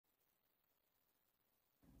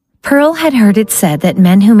Pearl had heard it said that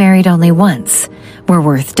men who married only once were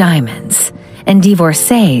worth diamonds, and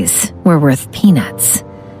divorcees were worth peanuts.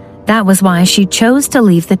 That was why she chose to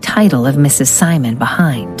leave the title of Mrs. Simon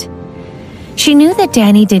behind. She knew that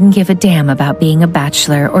Danny didn't give a damn about being a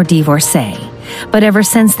bachelor or divorcee, but ever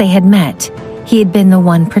since they had met, he had been the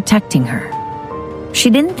one protecting her.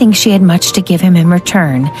 She didn't think she had much to give him in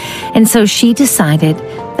return, and so she decided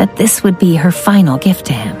that this would be her final gift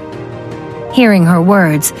to him. Hearing her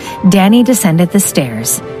words, Danny descended the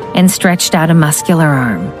stairs and stretched out a muscular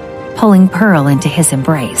arm, pulling Pearl into his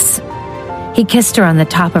embrace. He kissed her on the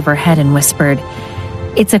top of her head and whispered,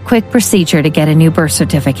 "It's a quick procedure to get a new birth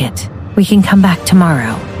certificate. We can come back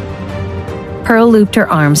tomorrow." Pearl looped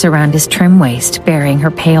her arms around his trim waist, burying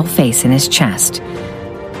her pale face in his chest.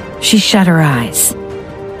 She shut her eyes.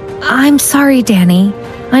 "I'm sorry, Danny.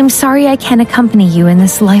 I'm sorry I can't accompany you in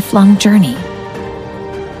this lifelong journey."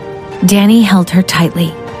 Danny held her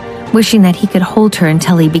tightly, wishing that he could hold her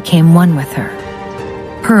until he became one with her.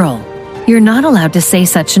 "Pearl, you're not allowed to say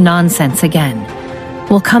such nonsense again.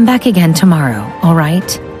 We'll come back again tomorrow, all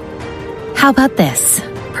right?" "How about this?"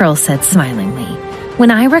 Pearl said smilingly. "When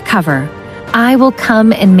I recover, I will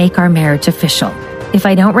come and make our marriage official. If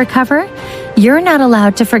I don't recover, you're not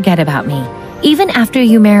allowed to forget about me, even after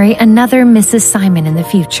you marry another Mrs. Simon in the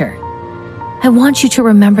future. I want you to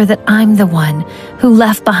remember that I'm the one who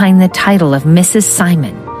left behind the title of Mrs.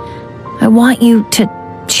 Simon. I want you to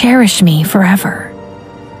cherish me forever."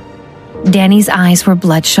 Danny's eyes were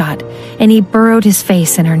bloodshot, and he burrowed his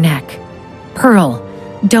face in her neck. "Pearl,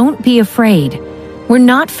 don't be afraid. We're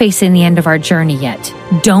not facing the end of our journey yet.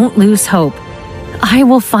 Don't lose hope. I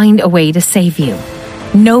will find a way to save you.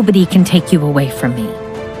 Nobody can take you away from me."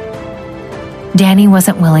 Danny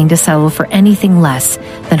wasn't willing to settle for anything less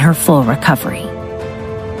than her full recovery.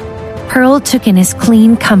 Pearl took in his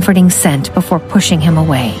clean, comforting scent before pushing him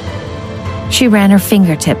away. She ran her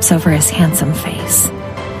fingertips over his handsome face.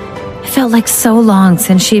 It felt like so long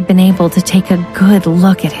since she had been able to take a good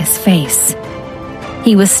look at his face.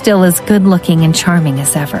 He was still as good-looking and charming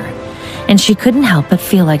as ever, and she couldn't help but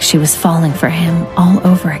feel like she was falling for him all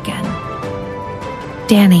over again.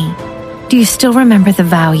 "Danny, do you still remember the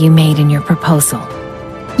vow you made in your proposal?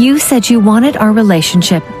 You said you wanted our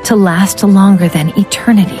relationship to last longer than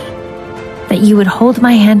eternity, that you would hold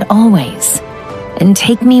my hand always and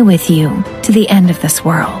take me with you to the end of this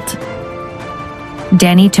world."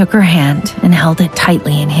 Danny took her hand and held it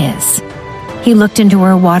tightly in his. He looked into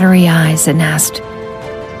her watery eyes and asked,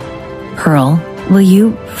 "Pearl, will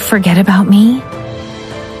you forget about me?"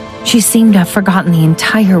 She seemed to have forgotten the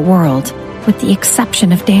entire world, with the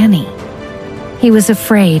exception of Danny. He was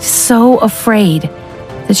afraid, so afraid,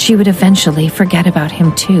 that she would eventually forget about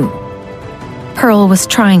him too. Pearl was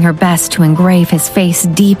trying her best to engrave his face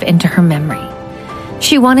deep into her memory.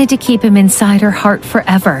 She wanted to keep him inside her heart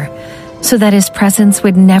forever, so that his presence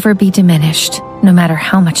would never be diminished, no matter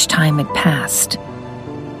how much time had passed.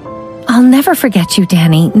 "I'll never forget you,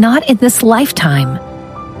 Danny, not in this lifetime."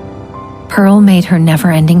 Pearl made her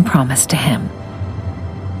never-ending promise to him.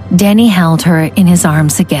 Danny held her in his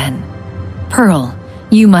arms again. "Pearl,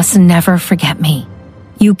 you must never forget me.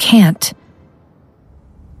 You can't."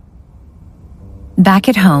 Back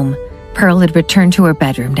at home, Pearl had returned to her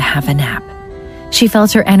bedroom to have a nap. She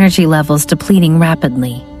felt her energy levels depleting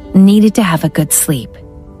rapidly and needed to have a good sleep.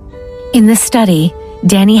 In the study,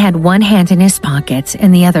 Danny had one hand in his pocket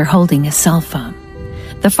and the other holding his cell phone.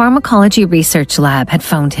 The pharmacology research lab had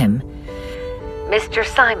phoned him. "Mr.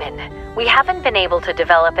 Simon, we haven't been able to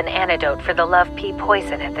develop an antidote for the Love Pea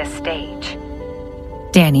poison at this stage."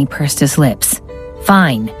 Danny pursed his lips.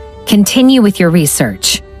 "Fine, continue with your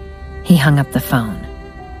research." He hung up the phone.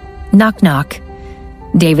 Knock, knock.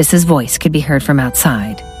 Davis's voice could be heard from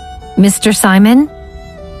outside. "Mr. Simon?"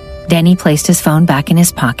 Danny placed his phone back in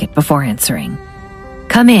his pocket before answering.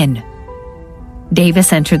 "Come in."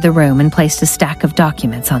 Davis entered the room and placed a stack of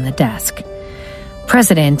documents on the desk.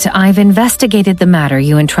 "President, I've investigated the matter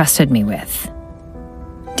you entrusted me with."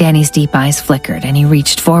 Danny's deep eyes flickered and he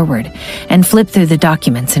reached forward and flipped through the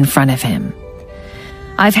documents in front of him.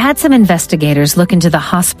 "I've had some investigators look into the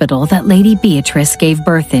hospital that Lady Beatrice gave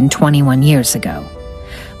birth in 21 years ago.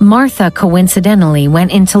 Martha coincidentally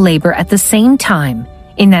went into labor at the same time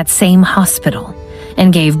in that same hospital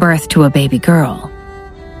and gave birth to a baby girl.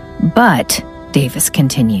 But," Davis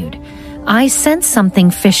continued, "I sensed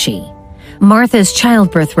something fishy. Martha's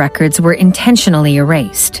childbirth records were intentionally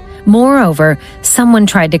erased. Moreover, someone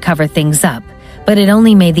tried to cover things up, but it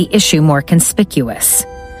only made the issue more conspicuous.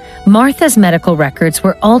 Martha's medical records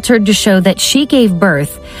were altered to show that she gave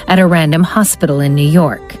birth at a random hospital in New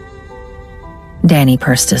York." Danny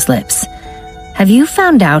pursed his lips. Have you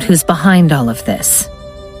found out who's behind all of this?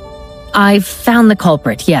 I've found the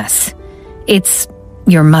culprit, yes. It's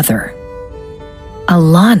your mother.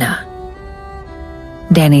 Alana.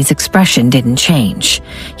 Danny's expression didn't change.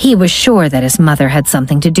 He was sure that his mother had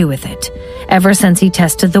something to do with it, ever since he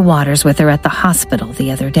tested the waters with her at the hospital the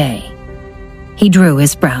other day. He drew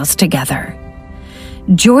his brows together.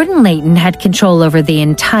 Jordan Layton had control over the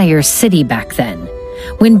entire city back then.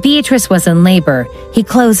 When Beatrice was in labor, he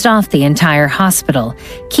closed off the entire hospital,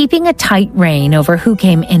 keeping a tight rein over who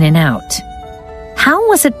came in and out. How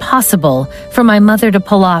was it possible for my mother to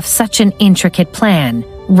pull off such an intricate plan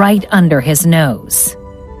right under his nose?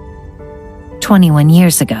 21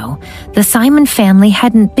 years ago, the Simon family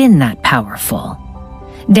hadn't been that powerful.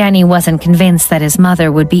 Danny wasn't convinced that his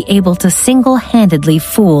mother would be able to single-handedly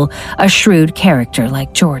fool a shrewd character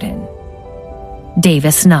like Jordan.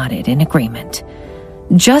 Davis nodded in agreement.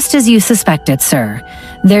 Just as you suspected, sir,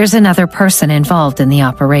 there's another person involved in the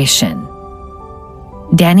operation.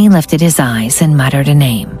 Danny lifted his eyes and muttered a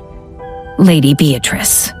name. Lady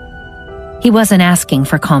Beatrice. He wasn't asking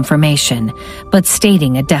for confirmation, but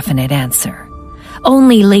stating a definite answer.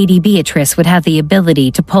 Only Lady Beatrice would have the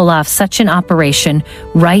ability to pull off such an operation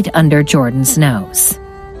right under Jordan's nose.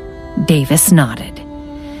 Davis nodded.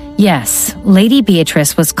 Yes, Lady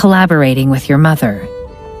Beatrice was collaborating with your mother.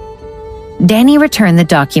 Danny returned the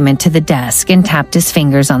document to the desk and tapped his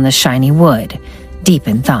fingers on the shiny wood, deep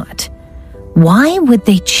in thought. Why would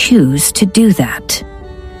they choose to do that?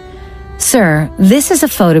 Sir, this is a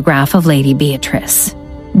photograph of Lady Beatrice.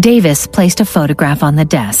 Davis placed a photograph on the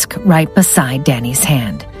desk right beside Danny's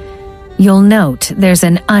hand. You'll note there's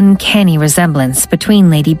an uncanny resemblance between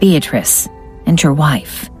Lady Beatrice and your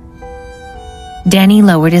wife. Danny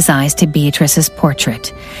lowered his eyes to Beatrice's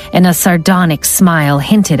portrait, and a sardonic smile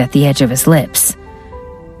hinted at the edge of his lips.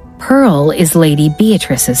 Pearl is Lady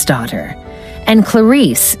Beatrice's daughter, and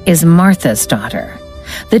Clarice is Martha's daughter.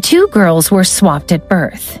 The two girls were swapped at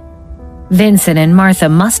birth. Vincent and Martha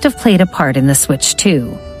must have played a part in the switch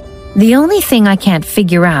too. The only thing I can't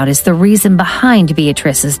figure out is the reason behind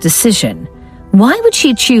Beatrice's decision. Why would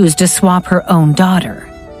she choose to swap her own daughter?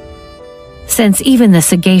 Since even the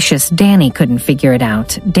sagacious Danny couldn't figure it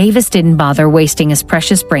out, Davis didn't bother wasting his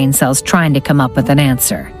precious brain cells trying to come up with an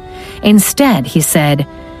answer. Instead, he said,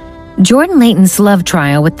 Jordan Layton's love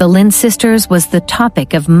trial with the Lynn sisters was the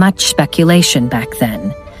topic of much speculation back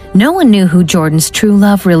then. No one knew who Jordan's true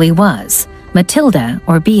love really was, Matilda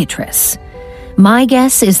or Beatrice. My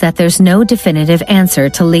guess is that there's no definitive answer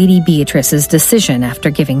to Lady Beatrice's decision after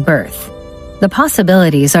giving birth. The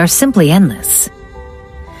possibilities are simply endless.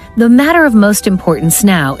 The matter of most importance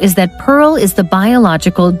now is that Pearl is the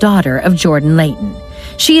biological daughter of Jordan Layton.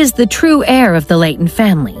 She is the true heir of the Layton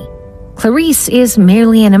family. Clarice is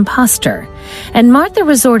merely an imposter, and Martha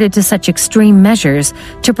resorted to such extreme measures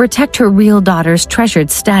to protect her real daughter's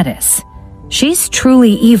treasured status. She's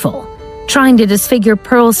truly evil, trying to disfigure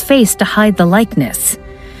Pearl's face to hide the likeness.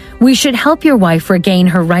 We should help your wife regain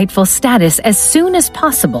her rightful status as soon as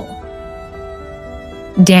possible.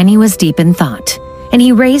 Danny was deep in thought, and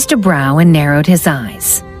he raised a brow and narrowed his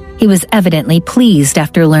eyes. He was evidently pleased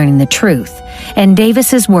after learning the truth, and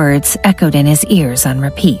Davis's words echoed in his ears on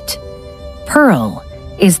repeat. Pearl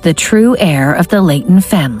is the true heir of the Layton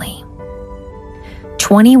family.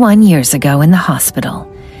 21 years ago in the hospital,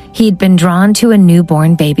 he'd been drawn to a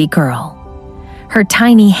newborn baby girl. Her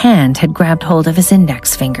tiny hand had grabbed hold of his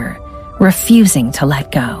index finger, refusing to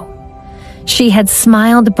let go. She had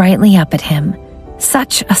smiled brightly up at him,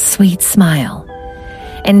 such a sweet smile.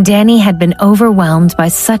 And Danny had been overwhelmed by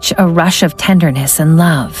such a rush of tenderness and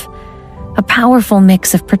love, a powerful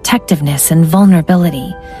mix of protectiveness and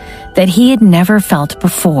vulnerability that he had never felt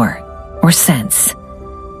before or since.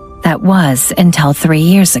 That was until 3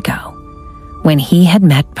 years ago, when he had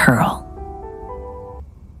met Pearl.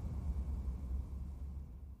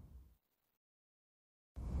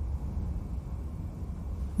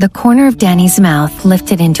 The corner of Danny's mouth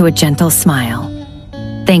lifted into a gentle smile.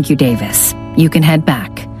 Thank you, Davis. You can head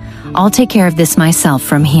back. I'll take care of this myself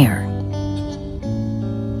from here.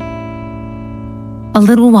 A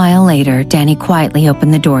little while later, Danny quietly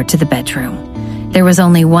opened the door to the bedroom. There was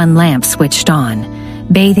only one lamp switched on,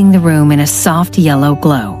 bathing the room in a soft yellow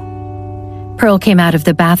glow. Pearl came out of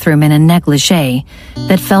the bathroom in a negligee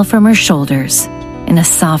that fell from her shoulders in a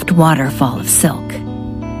soft waterfall of silk.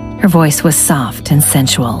 Her voice was soft and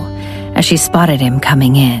sensual as she spotted him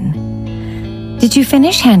coming in. Did you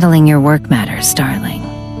finish handling your work matters, darling?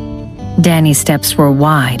 Danny's steps were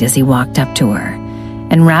wide as he walked up to her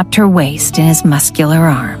and wrapped her waist in his muscular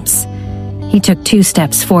arms. He took 2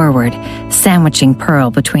 steps forward, sandwiching Pearl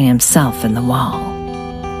between himself and the wall.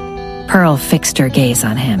 Pearl fixed her gaze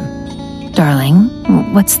on him. "Darling,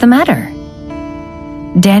 what's the matter?"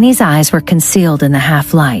 Danny's eyes were concealed in the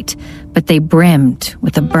half-light, but they brimmed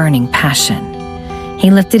with a burning passion.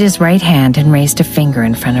 He lifted his right hand and raised a finger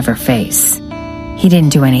in front of her face. He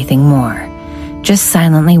didn't do anything more, just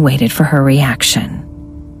silently waited for her reaction.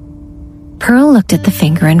 Pearl looked at the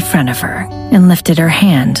finger in front of her and lifted her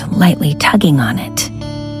hand, lightly tugging on it.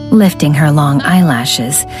 Lifting her long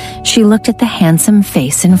eyelashes, she looked at the handsome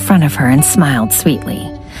face in front of her and smiled sweetly.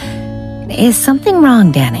 "Is something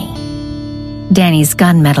wrong, Danny?" Danny's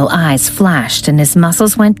gunmetal eyes flashed and his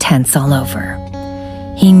muscles went tense all over.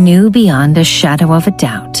 He knew beyond a shadow of a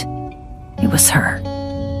doubt it was her.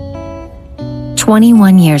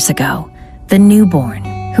 21 years ago, the newborn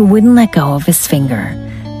who wouldn't let go of his finger,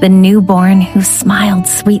 the newborn who smiled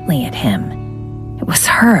sweetly at him. It was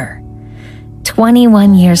her.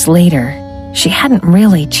 21 years later, she hadn't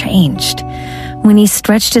really changed. When he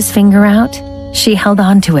stretched his finger out, she held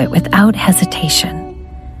onto it without hesitation.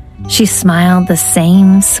 She smiled the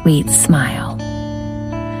same sweet smile.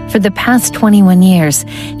 For the past 21 years,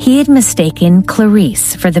 he had mistaken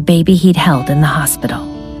Clarice for the baby he'd held in the hospital.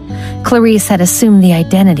 Clarice had assumed the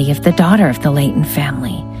identity of the daughter of the Layton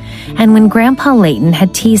family, and when Grandpa Layton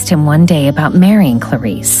had teased him one day about marrying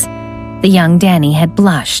Clarice, the young Danny had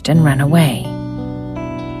blushed and run away.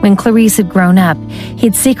 When Clarice had grown up,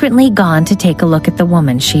 he'd secretly gone to take a look at the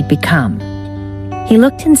woman she'd become. He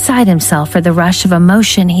looked inside himself for the rush of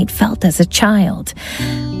emotion he'd felt as a child,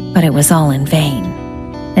 but it was all in vain.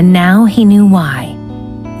 And now he knew why.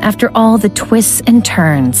 After all the twists and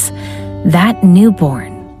turns, that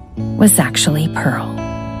newborn was actually Pearl.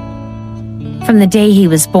 From the day he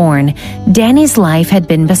was born, Danny's life had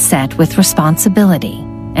been beset with responsibility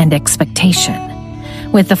and expectation.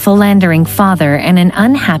 With a philandering father and an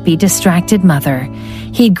unhappy, distracted mother,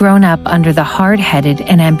 he'd grown up under the hard-headed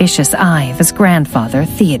and ambitious eye of his grandfather,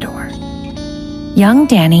 Theodore. Young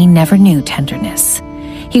Danny never knew tenderness.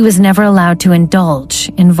 He was never allowed to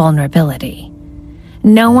indulge in vulnerability.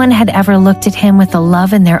 No one had ever looked at him with a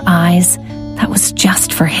love in their eyes that was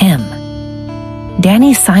just for him.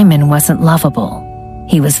 Danny Simon wasn't lovable.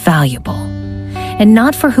 He was valuable. And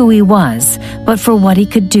not for who he was, but for what he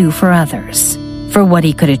could do for others, for what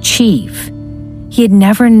he could achieve. He had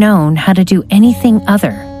never known how to do anything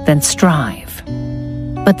other than strive.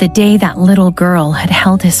 But the day that little girl had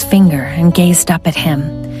held his finger and gazed up at him,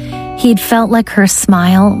 he'd felt like her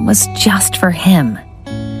smile was just for him.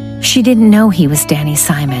 She didn't know he was Danny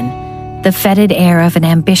Simon, the fetid heir of an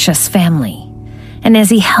ambitious family. And as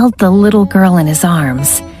he held the little girl in his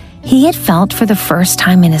arms, he had felt for the first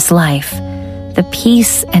time in his life the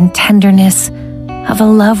peace and tenderness of a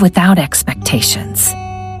love without expectations.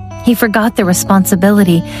 He forgot the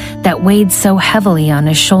responsibility that weighed so heavily on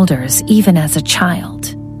his shoulders even as a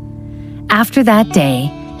child. After that day,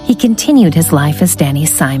 he continued his life as Danny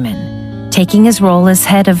Simon, taking his role as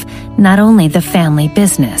head of not only the family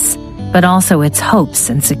business, but also its hopes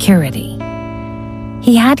and security.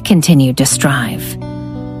 He had continued to strive,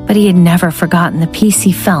 but he had never forgotten the peace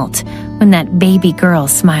he felt when that baby girl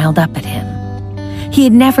smiled up at him. He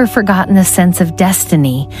had never forgotten the sense of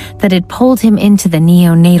destiny that had pulled him into the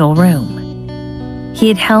neonatal room. He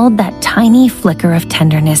had held that tiny flicker of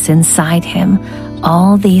tenderness inside him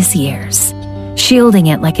all these years, shielding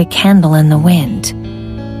it like a candle in the wind,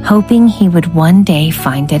 hoping he would one day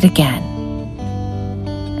find it again.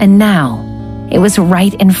 And now, it was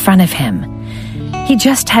right in front of him. He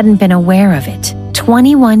just hadn't been aware of it.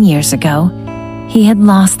 21 years ago, he had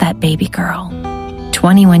lost that baby girl.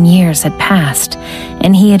 21 years had passed,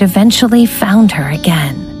 and he had eventually found her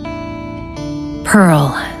again.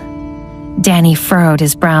 Pearl. Danny furrowed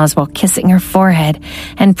his brows while kissing her forehead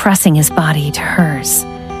and pressing his body to hers.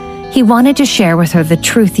 He wanted to share with her the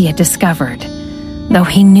truth he had discovered, though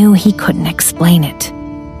he knew he couldn't explain it.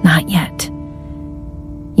 Not yet.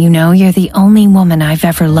 "You know you're the only woman I've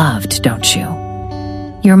ever loved, don't you?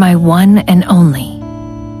 You're my one and only.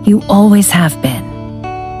 You always have been."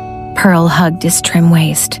 Pearl hugged his trim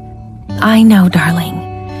waist. "I know, darling.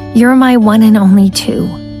 You're my one and only too."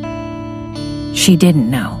 She didn't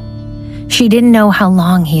know. She didn't know how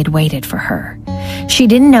long he had waited for her. She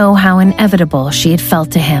didn't know how inevitable she had felt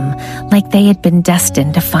to him, like they had been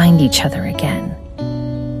destined to find each other again.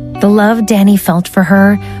 The love Danny felt for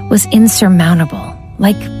her was insurmountable,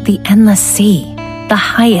 like the endless sea, the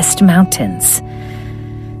highest mountains.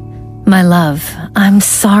 "My love, I'm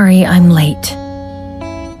sorry I'm late."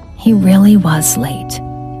 He really was late.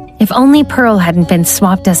 If only Pearl hadn't been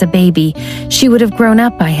swapped as a baby, she would have grown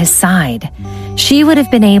up by his side. She would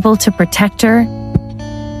have been able to protect her.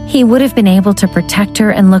 He would have been able to protect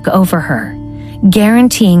her and look over her,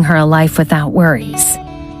 guaranteeing her a life without worries.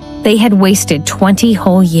 They had wasted 20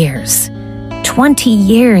 whole years. 20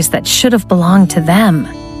 years that should have belonged to them.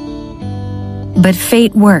 But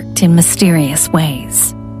fate worked in mysterious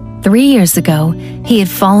ways. 3 years ago, he had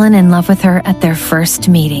fallen in love with her at their first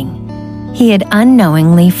meeting. He had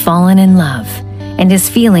unknowingly fallen in love, and his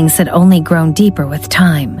feelings had only grown deeper with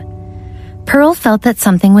time. Pearl felt that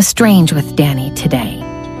something was strange with Danny today.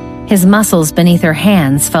 His muscles beneath her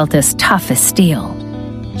hands felt as tough as steel.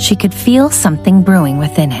 She could feel something brewing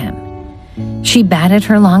within him. She batted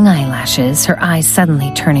her long eyelashes, her eyes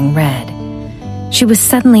suddenly turning red. She was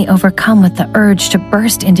suddenly overcome with the urge to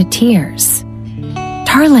burst into tears.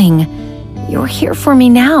 "Darling, you're here for me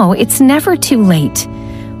now. It's never too late.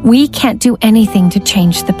 We can't do anything to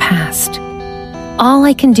change the past. All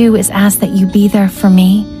I can do is ask that you be there for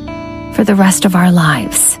me for the rest of our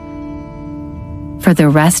lives. For the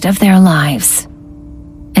rest of their lives.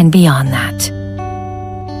 And beyond that."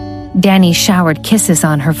 Danny showered kisses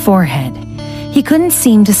on her forehead. He couldn't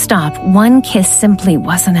seem to stop. One kiss simply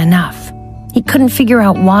wasn't enough. He couldn't figure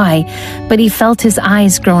out why, but he felt his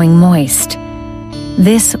eyes growing moist.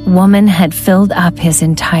 This woman had filled up his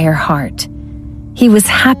entire heart. He was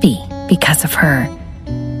happy because of her,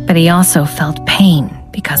 but he also felt pain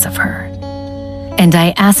because of her. "And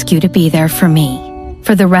I ask you to be there for me,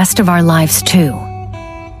 for the rest of our lives too."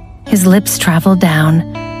 His lips traveled down,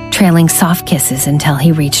 trailing soft kisses until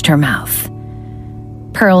he reached her mouth.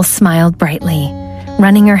 Pearl smiled brightly,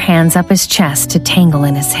 running her hands up his chest to tangle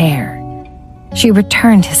in his hair. She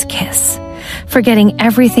returned his kiss, forgetting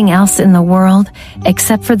everything else in the world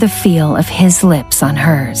except for the feel of his lips on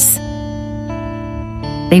hers.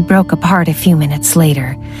 They broke apart a few minutes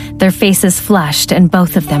later, their faces flushed and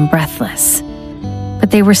both of them breathless.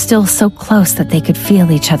 But they were still so close that they could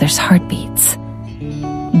feel each other's heartbeats.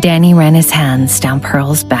 Danny ran his hands down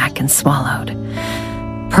Pearl's back and swallowed.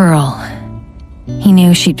 "Pearl." He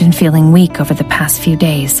knew she'd been feeling weak over the past few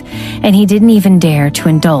days, and he didn't even dare to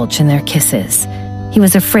indulge in their kisses. He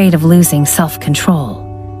was afraid of losing self-control.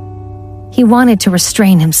 He wanted to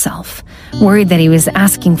restrain himself, worried that he was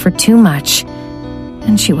asking for too much,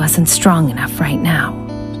 and she wasn't strong enough right now.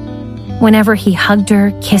 Whenever he hugged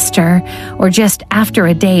her, kissed her, or just after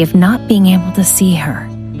a day of not being able to see her,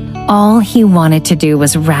 all he wanted to do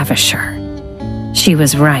was ravish her. She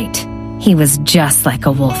was right. He was just like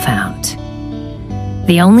a wolfhound.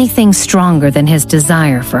 The only thing stronger than his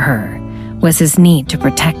desire for her was his need to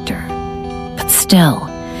protect her. But still,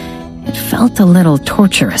 it felt a little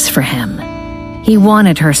torturous for him. He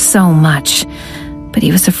wanted her so much, but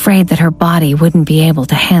he was afraid that her body wouldn't be able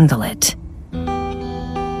to handle it.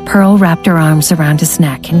 Pearl wrapped her arms around his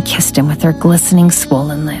neck and kissed him with her glistening,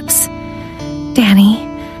 swollen lips. "Danny,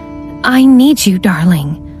 I need you,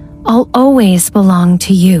 darling. I'll always belong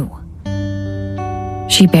to you."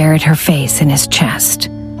 She buried her face in his chest.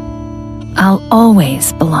 "I'll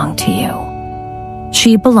always belong to you."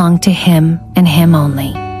 She belonged to him and him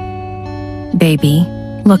only. "Baby,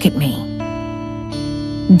 look at me."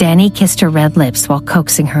 Danny kissed her red lips while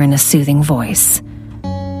coaxing her in a soothing voice.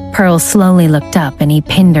 Pearl slowly looked up and he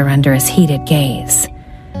pinned her under his heated gaze.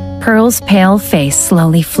 Pearl's pale face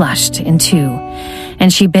slowly flushed in two,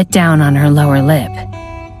 and she bit down on her lower lip.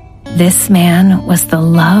 This man was the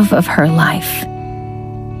love of her life.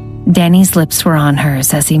 Danny's lips were on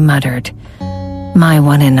hers as he muttered, "My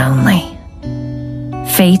one and only."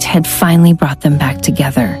 Fate had finally brought them back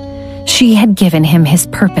together. She had given him his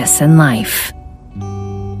purpose in life.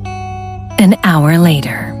 An hour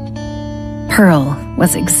later, Pearl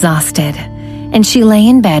was exhausted, and she lay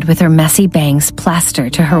in bed with her messy bangs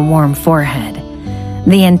plastered to her warm forehead.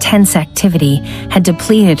 The intense activity had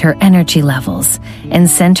depleted her energy levels and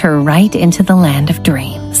sent her right into the land of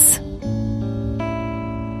dreams.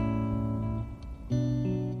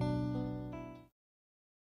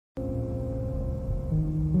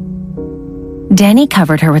 Danny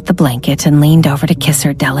covered her with the blanket and leaned over to kiss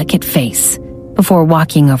her delicate face before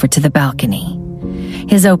walking over to the balcony.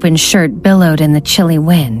 His open shirt billowed in the chilly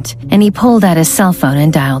wind, and he pulled out his cell phone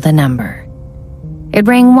and dialed a number. It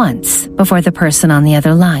rang once before the person on the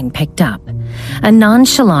other line picked up. A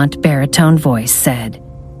nonchalant baritone voice said,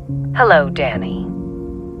 "Hello, Danny."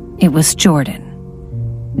 It was Jordan.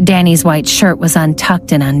 Danny's white shirt was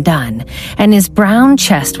untucked and undone, and his brown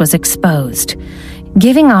chest was exposed,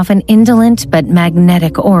 giving off an indolent but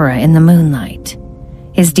magnetic aura in the moonlight.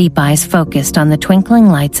 His deep eyes focused on the twinkling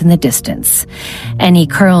lights in the distance, and he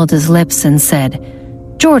curled his lips and said,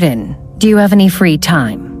 "Jordan, do you have any free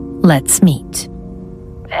time? Let's meet."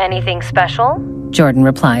 "Anything special?" Jordan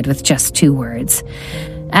replied with just 2 words.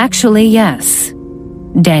 "Actually, yes."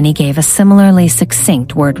 Danny gave a similarly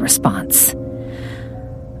succinct word response.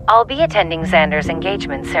 I'll be attending Xander's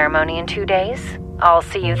engagement ceremony in 2 days. I'll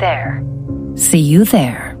see you there. See you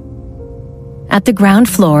there. At the ground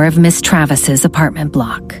floor of Miss Travis's apartment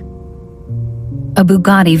block. A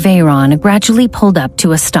Bugatti Veyron gradually pulled up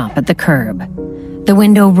to a stop at the curb. The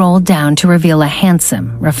window rolled down to reveal a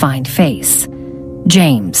handsome, refined face.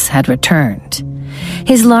 James had returned,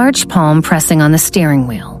 his large palm pressing on the steering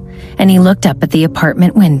wheel, and he looked up at the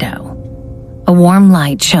apartment window. A warm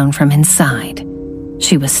light shone from inside.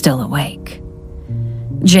 She was still awake.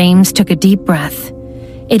 James took a deep breath.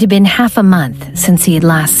 It had been half a month since he had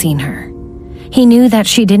last seen her. He knew that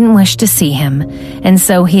she didn't wish to see him, and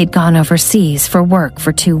so he had gone overseas for work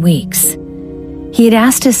for 2 weeks. He had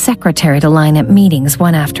asked his secretary to line up meetings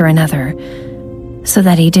one after another, so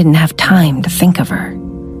that he didn't have time to think of her.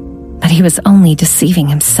 But he was only deceiving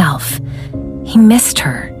himself. He missed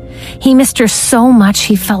her. He missed her so much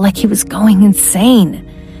he felt like he was going insane.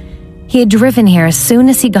 He had driven here as soon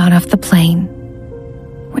as he got off the plane.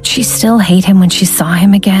 Would she still hate him when she saw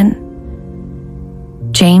him again?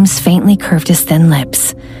 James faintly curved his thin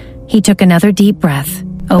lips. He took another deep breath,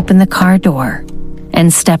 opened the car door,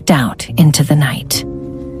 and stepped out into the night.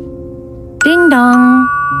 Ding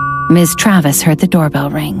dong! Ms. Travis heard the doorbell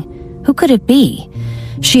ring. Who could it be?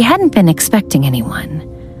 She hadn't been expecting anyone.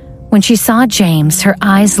 When she saw James, her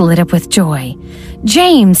eyes lit up with joy.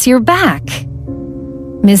 James, you're back!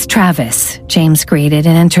 Ms. Travis, James greeted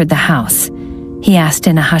and entered the house. He asked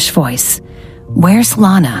in a hushed voice, "Where's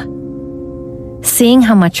Lana?" Seeing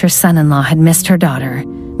how much her son-in-law had missed her daughter,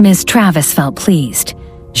 Ms. Travis felt pleased.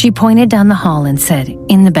 She pointed down the hall and said,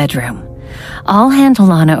 "In the bedroom. I'll hand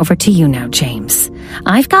Lana over to you now, James.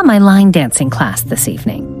 I've got my line dancing class this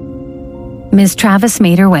evening." Ms. Travis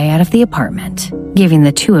made her way out of the apartment, giving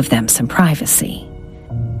the two of them some privacy.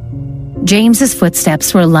 James's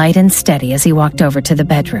footsteps were light and steady as he walked over to the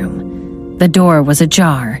bedroom. The door was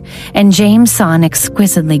ajar, and James saw an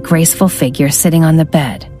exquisitely graceful figure sitting on the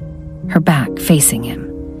bed, her back facing him.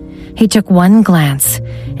 He took one glance,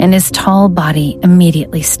 and his tall body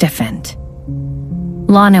immediately stiffened.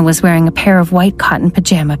 Lana was wearing a pair of white cotton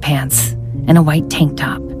pajama pants and a white tank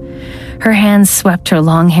top. Her hands swept her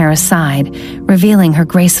long hair aside, revealing her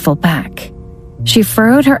graceful back. She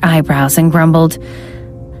furrowed her eyebrows and grumbled,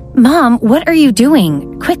 "Mom, what are you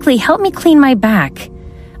doing? Quickly, help me clean my back.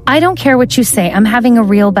 I don't care what you say, I'm having a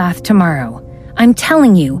real bath tomorrow. I'm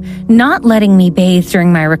telling you, not letting me bathe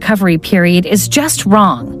during my recovery period is just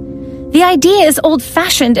wrong. The idea is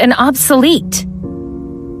old-fashioned and obsolete."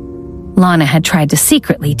 Lana had tried to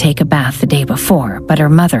secretly take a bath the day before, but her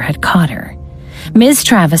mother had caught her. Ms.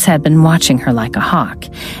 Travis had been watching her like a hawk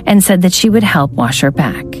and said that she would help wash her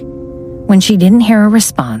back. When she didn't hear a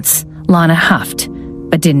response, Lana huffed,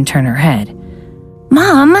 but didn't turn her head.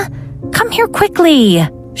 "Mom, come here quickly,"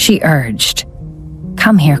 she urged.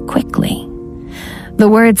 "Come here quickly." The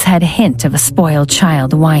words had a hint of a spoiled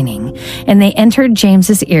child whining, and they entered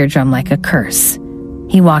James's eardrum like a curse.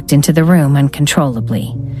 He walked into the room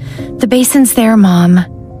uncontrollably. "The basin's there, Mom."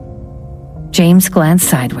 James glanced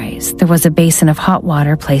sideways. There was a basin of hot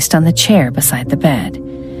water placed on the chair beside the bed.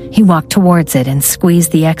 He walked towards it and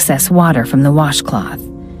squeezed the excess water from the washcloth.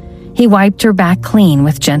 He wiped her back clean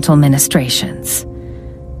with gentle ministrations.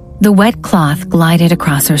 The wet cloth glided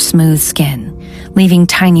across her smooth skin, leaving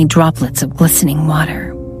tiny droplets of glistening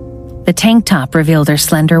water. The tank top revealed her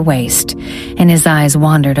slender waist, and his eyes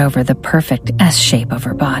wandered over the perfect S shape of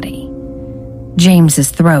her body. James's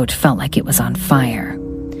throat felt like it was on fire.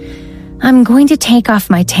 "I'm going to take off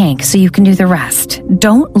my tank so you can do the rest.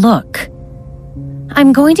 Don't look."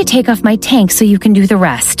 "I'm going to take off my tank so you can do the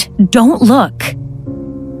rest. Don't look."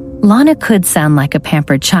 Lana could sound like a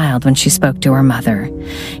pampered child when she spoke to her mother,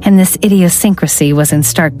 and this idiosyncrasy was in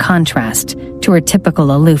stark contrast to her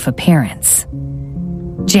typical aloof appearance.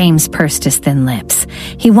 James pursed his thin lips.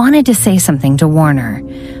 He wanted to say something to warn her,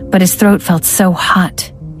 but his throat felt so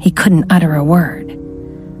hot he couldn't utter a word.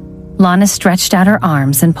 Lana stretched out her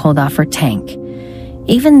arms and pulled off her tank.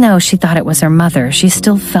 Even though she thought it was her mother, she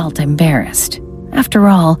still felt embarrassed. After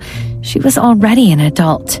all, she was already an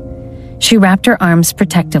adult. She wrapped her arms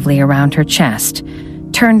protectively around her chest,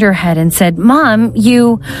 turned her head and said, "Mom,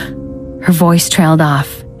 you..." Her voice trailed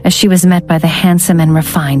off as she was met by the handsome and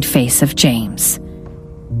refined face of James.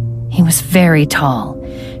 He was very tall.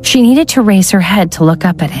 She needed to raise her head to look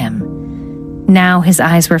up at him. Now his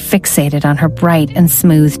eyes were fixated on her bright and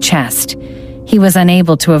smooth chest. He was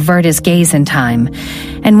unable to avert his gaze in time,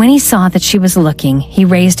 and when he saw that she was looking, he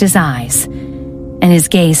raised his eyes, and his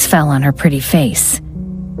gaze fell on her pretty face.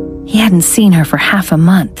 He hadn't seen her for half a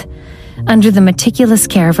month. Under the meticulous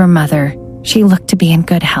care of her mother, she looked to be in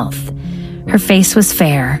good health. Her face was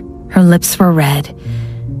fair, her lips were red,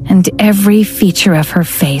 and every feature of her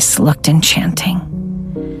face looked enchanting.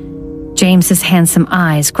 James's handsome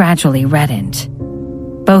eyes gradually reddened.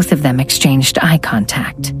 Both of them exchanged eye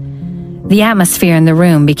contact. The atmosphere in the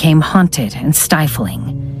room became haunted and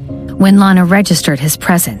stifling. When Lana registered his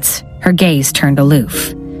presence, her gaze turned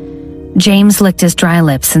aloof. James licked his dry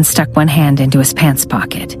lips and stuck one hand into his pants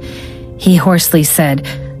pocket. He hoarsely said,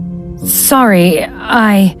 "Sorry,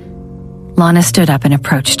 Lana stood up and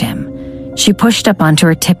approached him. She pushed up onto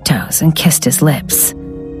her tiptoes and kissed his lips.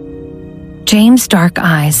 James' dark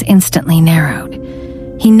eyes instantly narrowed.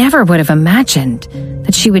 He never would have imagined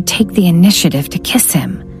that she would take the initiative to kiss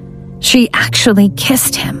him. She actually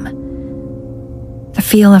kissed him. The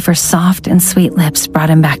feel of her soft and sweet lips brought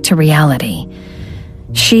him back to reality.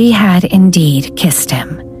 She had indeed kissed him.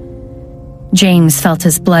 James felt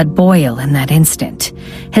his blood boil in that instant.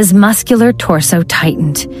 His muscular torso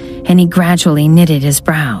tightened, and he gradually knitted his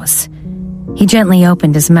brows. He gently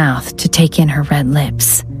opened his mouth to take in her red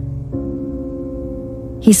lips.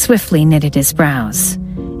 He swiftly knitted his brows.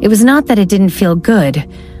 It was not that it didn't feel good,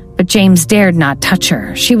 but James dared not touch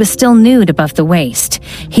her. She was still nude above the waist.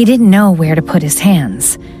 He didn't know where to put his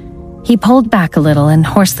hands. He pulled back a little and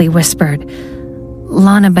hoarsely whispered,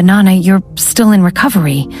 "Lana Banana, you're still in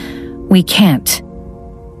recovery. We can't."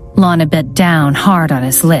 Lana bit down hard on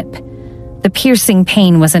his lip. The piercing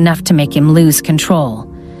pain was enough to make him lose control.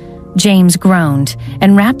 James groaned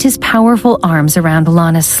and wrapped his powerful arms around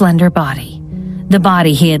Lana's slender body, the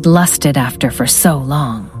body he had lusted after for so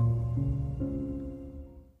long.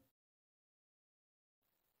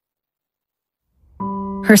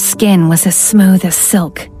 Her skin was as smooth as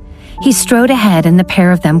silk. He strode ahead and the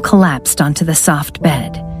pair of them collapsed onto the soft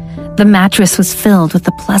bed. The mattress was filled with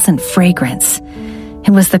a pleasant fragrance.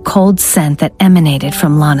 It was the cold scent that emanated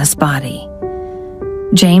from Lana's body.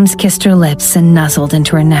 James kissed her lips and nuzzled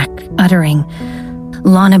into her neck, uttering,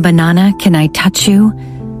 "Lana Banana, can I touch you?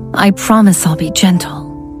 I promise I'll be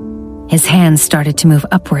gentle." His hands started to move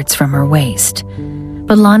upwards from her waist,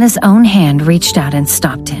 but Lana's own hand reached out and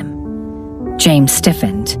stopped him. James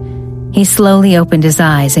stiffened. He slowly opened his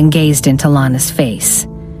eyes and gazed into Lana's face.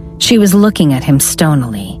 She was looking at him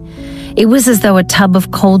stonily. It was as though a tub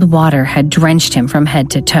of cold water had drenched him from head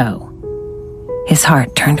to toe. His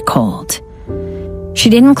heart turned cold. She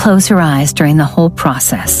didn't close her eyes during the whole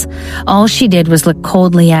process. All she did was look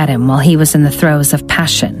coldly at him while he was in the throes of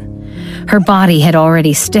passion. Her body had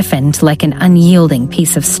already stiffened like an unyielding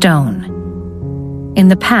piece of stone. In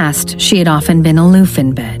the past, she had often been aloof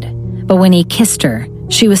in bed, but when he kissed her,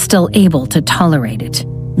 she was still able to tolerate it.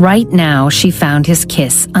 Right now, she found his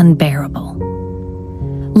kiss unbearable.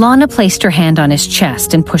 Lana placed her hand on his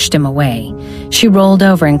chest and pushed him away. She rolled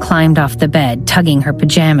over and climbed off the bed, tugging her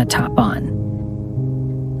pajama top on.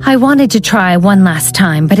 "I wanted to try one last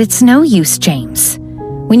time, but it's no use, James.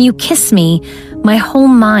 When you kiss me, my whole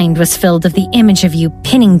mind was filled with the image of you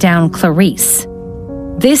pinning down Clarice.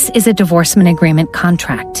 This is a divorcement agreement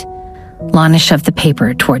contract." Lana shoved the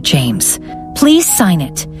paper toward James. "Please sign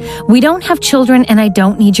it. We don't have children and I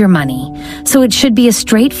don't need your money, so it should be a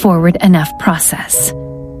straightforward enough process.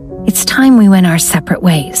 It's time we went our separate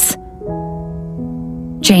ways."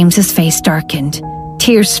 James's face darkened.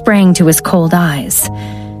 Tears sprang to his cold eyes.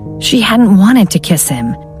 She hadn't wanted to kiss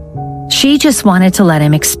him. She just wanted to let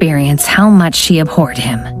him experience how much she abhorred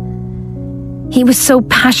him. He was so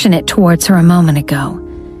passionate towards her a moment ago,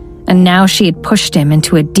 and now she had pushed him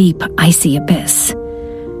into a deep, icy abyss.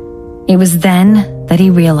 It was then that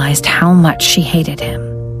he realized how much she hated him.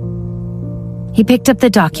 He picked up the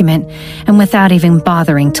document and, without even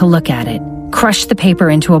bothering to look at it, crushed the paper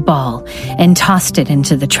into a ball and tossed it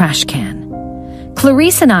into the trash can.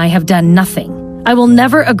 "Clarice and I have done nothing. I will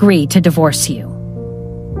never agree to divorce you."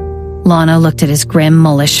 Lana looked at his grim,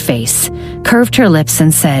 mullish face, curved her lips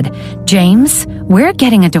and said, "James, we're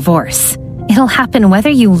getting a divorce. It'll happen whether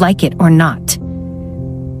you like it or not."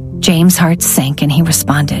 James' heart sank and he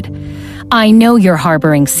responded, "I know you're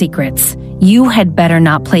harboring secrets. You had better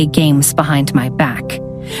not play games behind my back.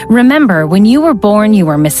 Remember, when you were born, you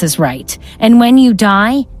were Mrs. Wright, and when you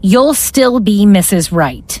die, you'll still be Mrs.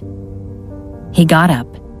 Wright." He got up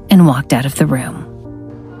and walked out of the room.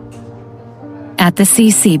 At the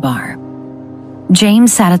CC bar,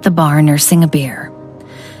 James sat at the bar nursing a beer.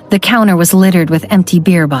 The counter was littered with empty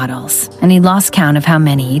beer bottles, and he'd lost count of how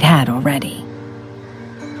many he'd had already.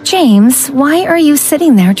 "James, why are you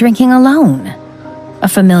sitting there drinking alone?" A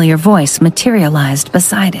familiar voice materialized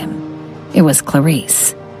beside him. It was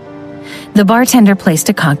Clarice. The bartender placed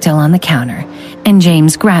a cocktail on the counter, and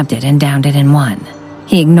James grabbed it and downed it in one.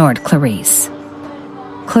 He ignored Clarice.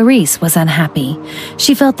 Clarice was unhappy.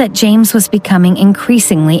 She felt that James was becoming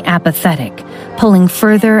increasingly apathetic, pulling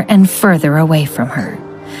further and further away from her.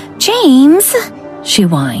 "James," she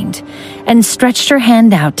whined, and stretched her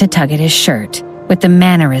hand out to tug at his shirt with the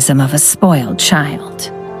mannerism of a spoiled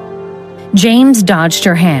child. James dodged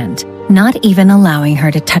her hand, not even allowing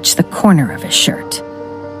her to touch the corner of his shirt.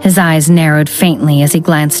 His eyes narrowed faintly as he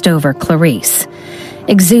glanced over Clarice,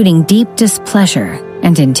 exuding deep displeasure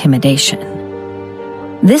and intimidation.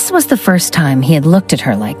 This was the first time he had looked at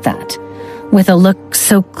her like that, with a look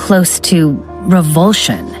so close to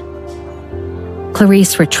revulsion.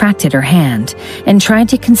 Clarice retracted her hand and tried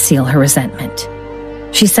to conceal her resentment.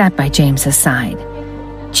 She sat by James's side.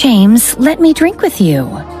 "James, let me drink with you."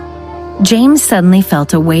 James suddenly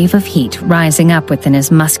felt a wave of heat rising up within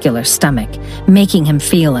his muscular stomach, making him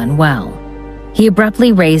feel unwell. He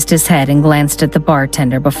abruptly raised his head and glanced at the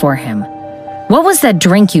bartender before him. "What was that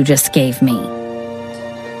drink you just gave me?"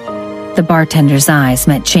 The bartender's eyes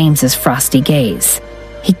met James's frosty gaze.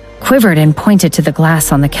 He quivered and pointed to the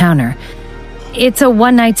glass on the counter. "It's a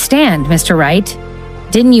one-night stand, Mr. Wright.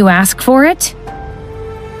 Didn't you ask for it?"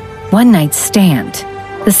 One-night stand.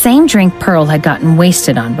 The same drink Pearl had gotten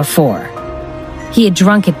wasted on before. He had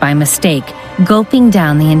drunk it by mistake, gulping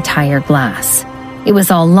down the entire glass. It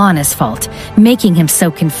was all Lana's fault, making him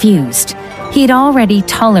so confused. He had already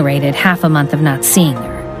tolerated half a month of not seeing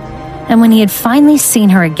her. And when he had finally seen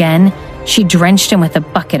her again, she drenched him with a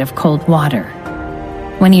bucket of cold water.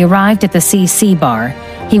 When he arrived at the CC bar,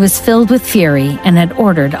 he was filled with fury and had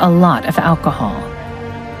ordered a lot of alcohol.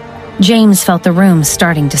 James felt the room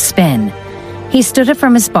starting to spin. He stood up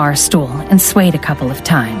from his bar stool and swayed a couple of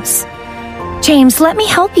times. "James, let me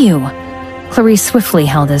help you." Clarice swiftly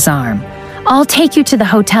held his arm. "I'll take you to the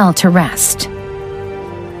hotel to rest."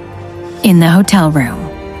 In the hotel room,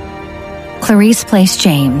 Clarice placed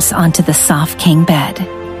James onto the soft king bed.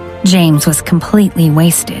 James was completely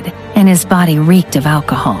wasted, and his body reeked of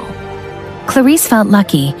alcohol. Clarice felt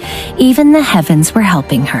lucky. Even the heavens were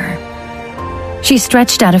helping her. She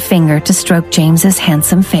stretched out a finger to stroke James's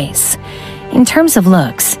handsome face. In terms of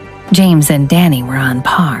looks, James and Danny were on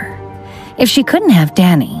par. If she couldn't have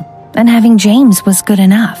Danny, then having James was good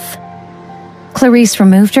enough. Clarice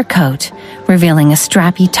removed her coat, revealing a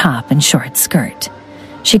strappy top and short skirt.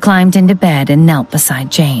 She climbed into bed and knelt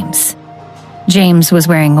beside James. James was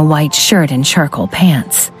wearing a white shirt and charcoal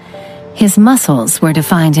pants. His muscles were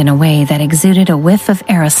defined in a way that exuded a whiff of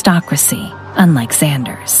aristocracy, unlike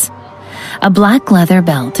Xander's. A black leather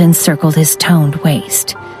belt encircled his toned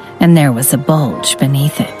waist, and there was a bulge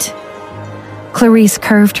beneath it. Clarice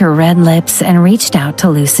curved her red lips and reached out to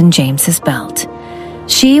loosen James's belt.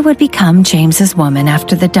 She would become James's woman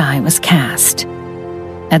after the die was cast.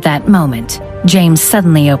 At that moment, James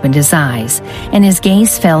suddenly opened his eyes, and his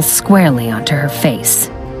gaze fell squarely onto her face.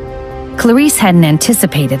 Clarice hadn't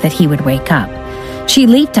anticipated that he would wake up. She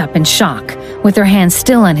leaped up in shock, with her hand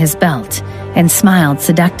still on his belt, and smiled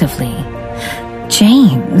seductively.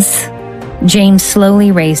 "James." James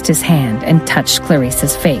slowly raised his hand and touched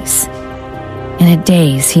Clarice's face. In a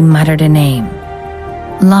daze, he muttered a name.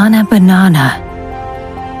 "Lana Banana.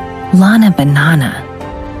 Lana Banana.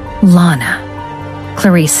 Lana."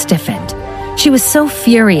 Clarice stiffened. She was so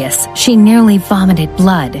furious, she nearly vomited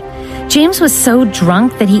blood. James was so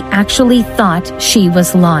drunk that he actually thought she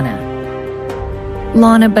was Lana.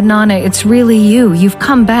 "Lana Banana, it's really you. You've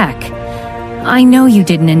come back. I know you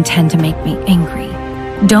didn't intend to make me angry.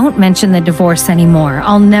 Don't mention the divorce anymore.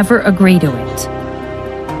 I'll never agree to it."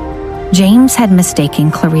 James had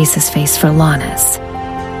mistaken Clarice's face for Lana's.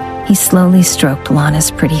 He slowly stroked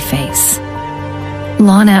Lana's pretty face.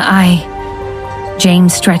 "Lana,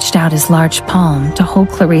 James stretched out his large palm to hold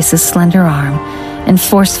Clarice's slender arm and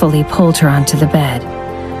forcefully pulled her onto the bed.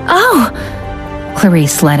 "Oh!"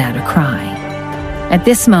 Clarice let out a cry. At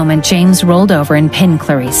this moment, James rolled over and pinned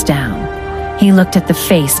Clarice down. He looked at the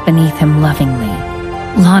face beneath him lovingly.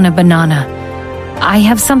 "Lana Banana, I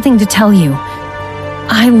have something to tell you.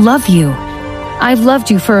 I love you. I've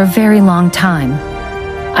loved you for a very long time.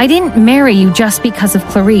 I didn't marry you just because of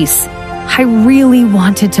Clarice. I really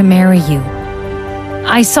wanted to marry you.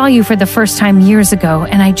 I saw you for the first time years ago,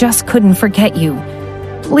 and I just couldn't forget you.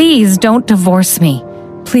 Please don't divorce me.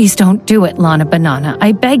 Please don't do it, Lana Banana.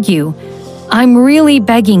 I beg you. I'm really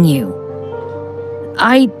begging you."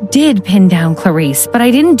 "I did pin down Clarice, but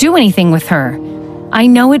I didn't do anything with her. I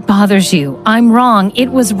know it bothers you. I'm wrong.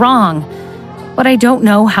 It was wrong. But I don't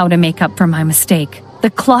know how to make up for my mistake. The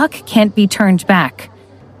clock can't be turned back.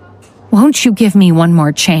 Won't you give me one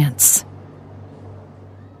more chance?"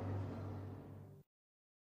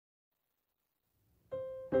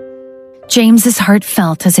 James's heart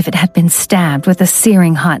felt as if it had been stabbed with a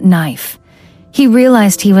searing hot knife. He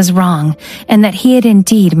realized he was wrong and that he had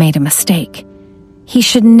indeed made a mistake. He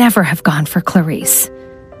should never have gone for Clarice.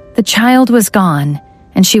 The child was gone,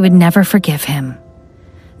 and she would never forgive him.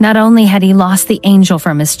 Not only had he lost the angel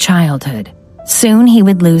from his childhood, soon he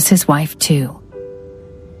would lose his wife too.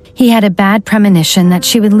 He had a bad premonition that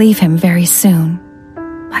she would leave him very soon.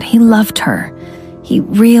 But he loved her. He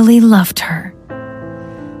really loved her.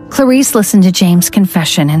 Clarice listened to James'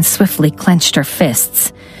 confession and swiftly clenched her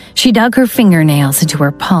fists. She dug her fingernails into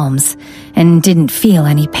her palms and didn't feel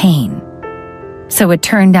any pain. So it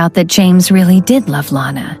turned out that James really did love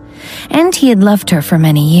Lana, and he had loved her for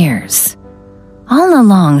many years. All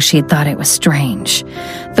along, she had thought it was strange.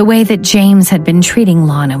 The way that James had been treating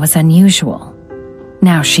Lana was unusual.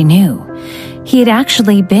 Now she knew. He had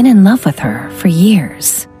actually been in love with her for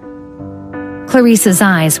years. Clarice's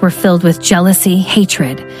eyes were filled with jealousy,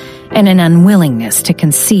 hatred, and an unwillingness to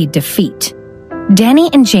concede defeat. Danny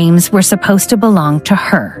and James were supposed to belong to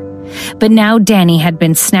her, but now Danny had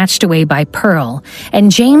been snatched away by Pearl, and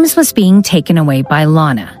James was being taken away by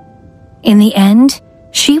Lana. In the end,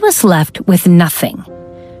 she was left with nothing.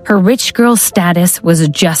 Her rich girl status was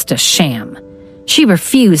just a sham. She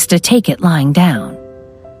refused to take it lying down.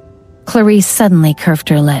 Clarice suddenly curved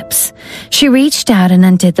her lips. She reached out and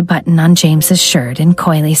undid the button on James's shirt and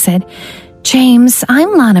coyly said, "James,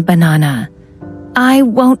 I'm Lana Banana. I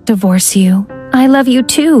won't divorce you. I love you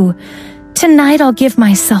too. Tonight I'll give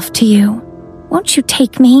myself to you. Won't you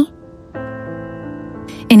take me?"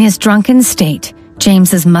 In his drunken state,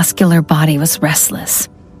 James's muscular body was restless,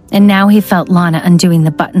 and now he felt Lana undoing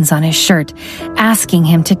the buttons on his shirt, asking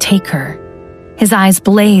him to take her. His eyes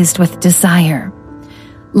blazed with desire.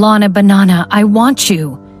 "Lana Banana, I want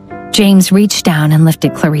you." James reached down and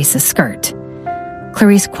lifted Clarice's skirt.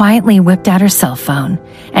 Clarice quietly whipped out her cell phone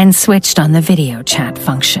and switched on the video chat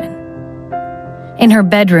function. In her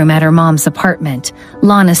bedroom at her mom's apartment,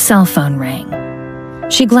 Lana's cell phone rang.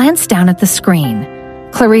 She glanced down at the screen.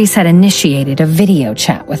 Clarice had initiated a video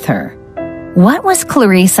chat with her. What was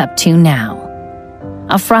Clarice up to now?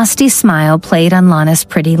 A frosty smile played on Lana's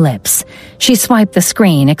pretty lips. She swiped the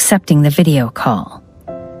screen, accepting the video call.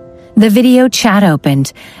 The video chat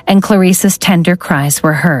opened, and Clarice's tender cries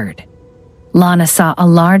were heard. Lana saw a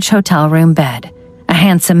large hotel room bed, a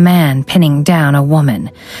handsome man pinning down a woman,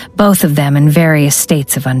 both of them in various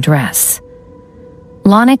states of undress.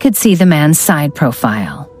 Lana could see the man's side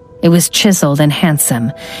profile. It was chiseled and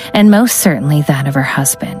handsome, and most certainly that of her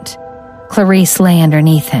husband. Clarice lay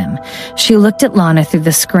underneath him. She looked at Lana through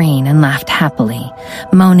the screen and laughed happily,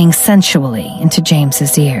 moaning sensually into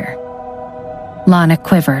James's ear. Lana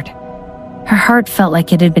quivered. Her heart felt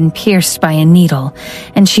like it had been pierced by a needle,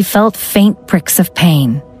 and she felt faint pricks of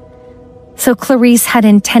pain. So Clarice had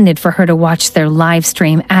intended for her to watch their live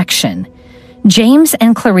stream action. James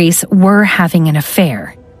and Clarice were having an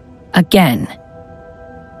affair. Again.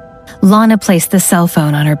 Lana placed the cell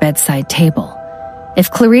phone on her bedside table. If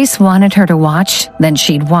Clarice wanted her to watch, then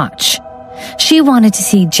she'd watch. She wanted to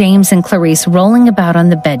see James and Clarice rolling about on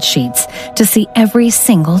the bedsheets, to see every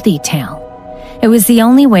single detail. It was the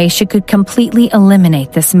only way she could completely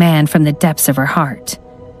eliminate this man from the depths of her heart.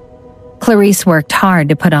 Clarice worked hard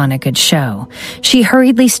to put on a good show. She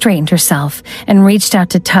hurriedly straightened herself and reached out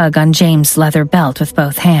to tug on James' leather belt with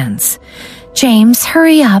both hands. "James,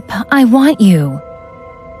 hurry up. I want you."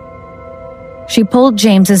 She pulled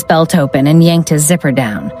James's belt open and yanked his zipper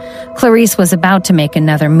down. Clarice was about to make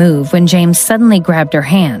another move when James suddenly grabbed her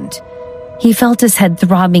hand. He felt his head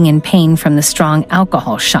throbbing in pain from the strong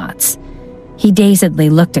alcohol shots. He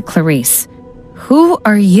dazedly looked at Clarice. "Who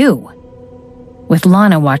are you?" With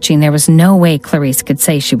Lana watching, there was no way Clarice could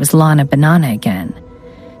say she was Lana Banana again.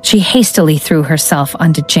 She hastily threw herself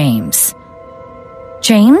onto James.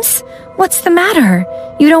 "James? What's the matter?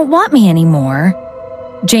 You don't want me anymore."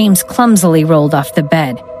 James clumsily rolled off the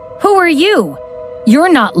bed. "Who are you?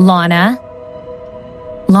 You're not Lana."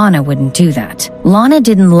 Lana wouldn't do that. Lana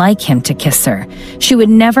didn't like him to kiss her. She would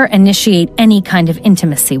never initiate any kind of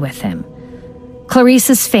intimacy with him.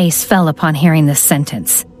 Clarice's face fell upon hearing this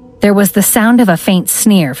sentence. There was the sound of a faint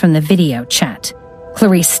sneer from the video chat.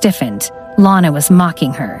 Clarice stiffened. Lana was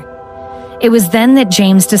mocking her. It was then that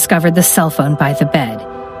James discovered the cell phone by the bed.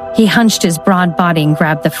 He hunched his broad body and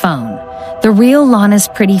grabbed the phone. The real Lana's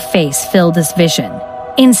pretty face filled his vision.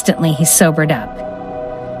 Instantly, he sobered up.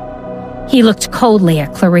 He looked coldly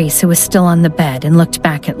at Clarice, who was still on the bed, and looked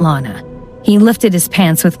back at Lana. He lifted his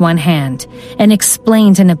pants with one hand and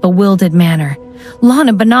explained in a bewildered manner,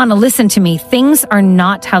 "Lana Banana, listen to me. Things are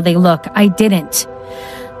not how they look. I didn't."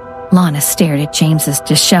 Lana stared at James's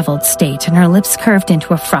disheveled state, and her lips curved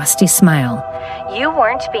into a frosty smile. "You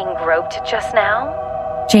weren't being groped just now?"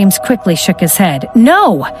 James quickly shook his head.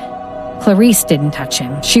 "No!" Clarice didn't touch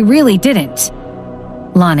him. She really didn't.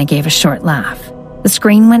 Lana gave a short laugh. The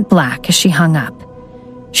screen went black as she hung up.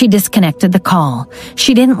 She disconnected the call.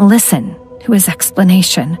 She didn't listen to his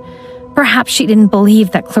explanation. Perhaps she didn't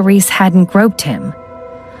believe that Clarice hadn't groped him.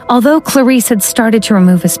 Although Clarice had started to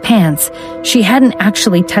remove his pants, she hadn't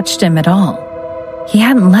actually touched him at all. He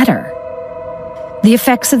hadn't let her. The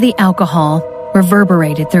effects of the alcohol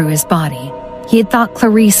reverberated through his body. He had thought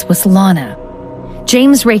Clarice was Lana.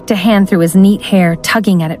 James raked a hand through his neat hair,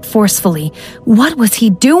 tugging at it forcefully. What was he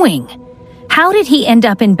doing? How did he end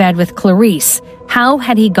up in bed with Clarice? How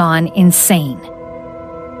had he gone insane?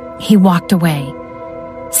 He walked away.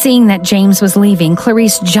 Seeing that James was leaving,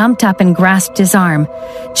 Clarice jumped up and grasped his arm.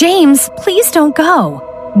 "James, please don't go.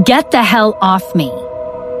 Get the hell off me."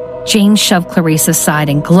 James shoved Clarice aside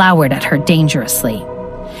and glowered at her dangerously.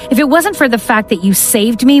 "If it wasn't for the fact that you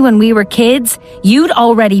saved me when we were kids, you'd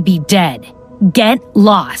already be dead. Get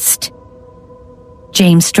lost."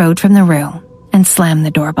 James strode from the room and slammed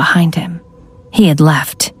the door behind him. He had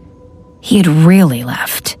left. He had really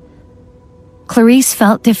left. Clarice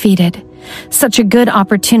felt defeated. Such a good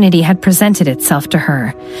opportunity had presented itself to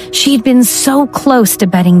her. She had been so close to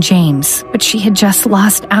betting James, but she had just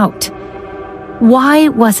lost out. Why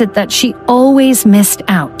was it that she always missed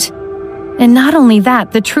out? And not only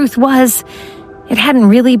that, the truth was, it hadn't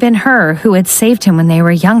really been her who had saved him when they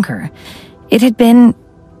were younger. It had been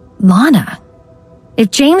Lana.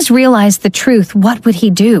 If James realized the truth, what would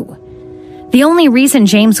he do? The only reason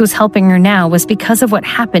James was helping her now was because of what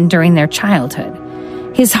happened during their childhood.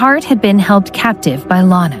 His heart had been held captive by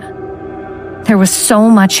Lana. There was so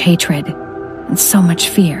much hatred and so much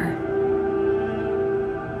fear.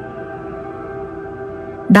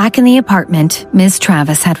 Back in the apartment, Ms.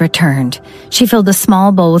 Travis had returned. She filled a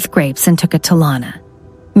small bowl with grapes and took it to Lana.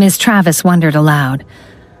 Ms. Travis wondered aloud,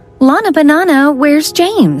 "Lana Banana, where's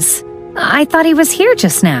James? I thought he was here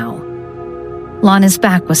just now." Lana's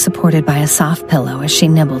back was supported by a soft pillow as she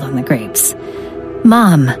nibbled on the grapes.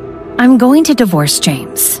 "Mom, I'm going to divorce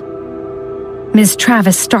James." Ms.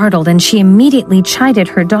 Travis startled and she immediately chided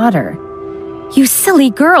her daughter. "You silly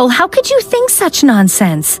girl, how could you think such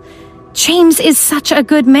nonsense? James is such a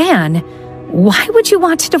good man. Why would you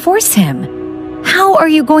want to divorce him? How are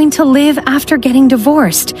you going to live after getting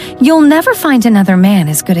divorced? You'll never find another man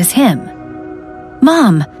as good as him."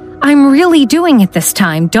 "Mom, I'm really doing it this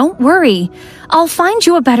time. Don't worry. I'll find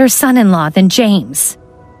you a better son-in-law than James."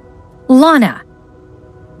 "Lana."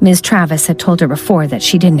 Ms. Travis had told her before that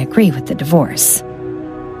she didn't agree with the divorce.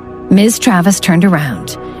 Ms. Travis turned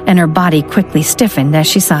around, and her body quickly stiffened as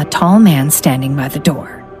she saw a tall man standing by the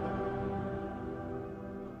door.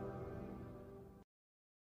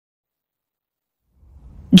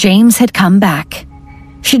 James had come back.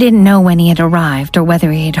 She didn't know when he had arrived or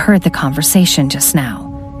whether he had heard the conversation just now.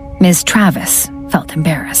 Ms. Travis felt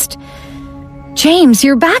embarrassed. "James,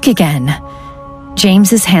 you're back again."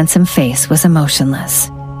 James's handsome face was emotionless.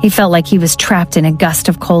 He felt like he was trapped in a gust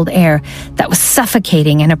of cold air that was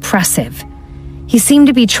suffocating and oppressive. He seemed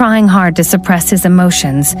to be trying hard to suppress his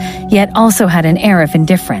emotions, yet also had an air of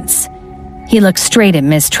indifference. He looked straight at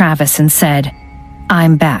Ms. Travis and said,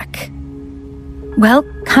 "I'm back." "Well,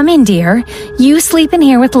 come in, dear. You sleep in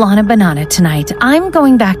here with Lana Banana tonight. I'm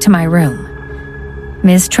going back to my room."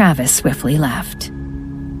 Ms. Travis swiftly left.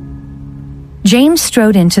 James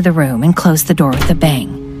strode into the room and closed the door with a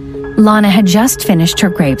bang. Lana had just finished her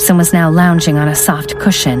grapes and was now lounging on a soft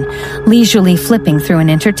cushion, leisurely flipping through an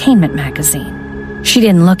entertainment magazine. She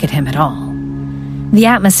didn't look at him at all. The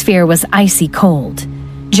atmosphere was icy cold.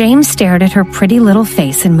 James stared at her pretty little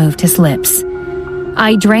face and moved his lips.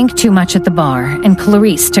 "I drank too much at the bar, and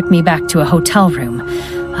Clarice took me back to a hotel room.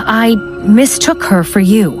 I mistook her for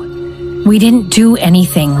you. We didn't do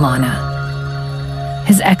anything, Lana."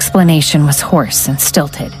 His explanation was hoarse and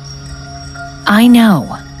stilted. "I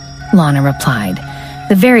know," Lana replied,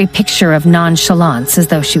 the very picture of nonchalance, as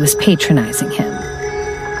though she was patronizing him.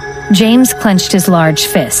 James clenched his large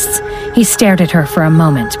fists. He stared at her for a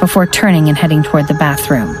moment before turning and heading toward the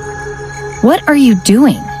bathroom. "What are you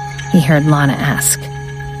doing?" he heard Lana ask.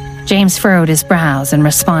 James furrowed his brows and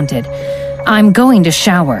responded, "I'm going to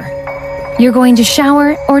shower." "You're going to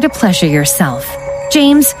shower or to pleasure yourself?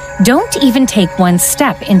 James, don't even take one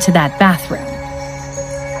step into that bathroom."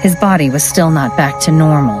 His body was still not back to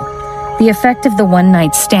normal. The effect of the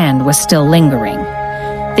one-night stand was still lingering.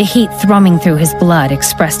 The heat thrumming through his blood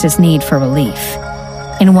expressed his need for relief.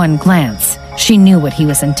 In one glance, she knew what he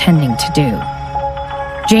was intending to do.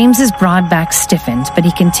 James's broad back stiffened, but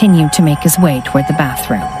he continued to make his way toward the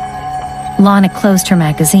bathroom. Lana closed her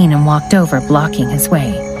magazine and walked over, blocking his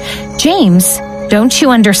way. "James, don't you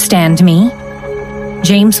understand me?"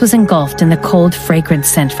 James was engulfed in the cold, fragrant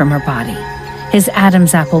scent from her body. His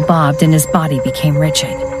Adam's apple bobbed and his body became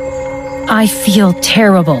rigid. I feel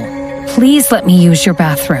terrible. Please let me use your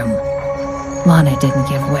bathroom. Lana didn't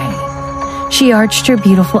give way. She arched her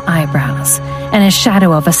beautiful eyebrows, and a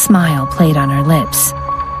shadow of a smile played on her lips.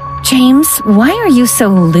 James, why are you so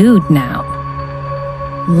lewd now?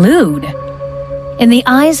 Lewd? In the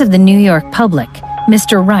eyes of the New York public,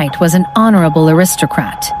 Mr. Wright was an honorable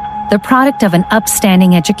aristocrat, the product of an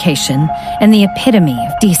upstanding education and the epitome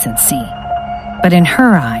of decency. But in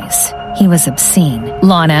her eyes, he was obscene.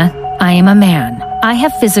 Lana, I am a man. I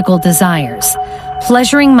have physical desires.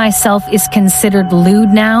 Pleasuring myself is considered lewd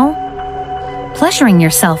now? Pleasuring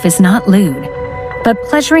yourself is not lewd, but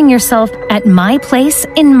pleasuring yourself at my place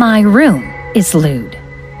in my room is lewd.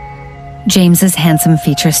 James's handsome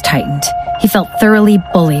features tightened. He felt thoroughly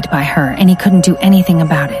bullied by her, and he couldn't do anything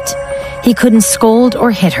about it. He couldn't scold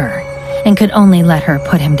or hit her, and could only let her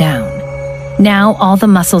put him down. Now all the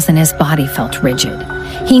muscles in his body felt rigid.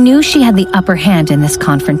 He knew she had the upper hand in this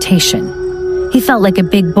confrontation. He felt like a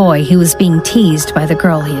big boy who was being teased by the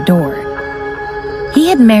girl he adored. He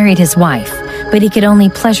had married his wife, but he could only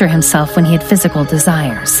pleasure himself when he had physical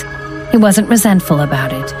desires. He wasn't resentful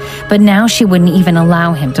about it, but now she wouldn't even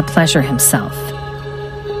allow him to pleasure himself.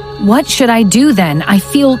 What should I do then? I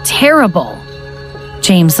feel terrible.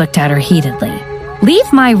 James looked at her heatedly.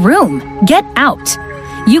 Leave my room. Get out.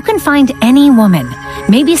 You can find any woman,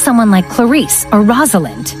 maybe someone like Clarice or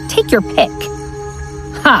Rosalind. Take your pick.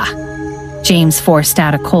 Ha! James forced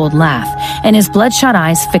out a cold laugh, and his bloodshot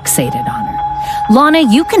eyes fixated on her. Lana,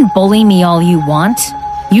 you can bully me all you want.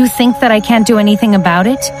 You think that I can't do anything about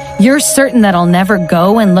it? You're certain that I'll never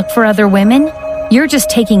go and look for other women? You're just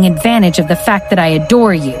taking advantage of the fact that I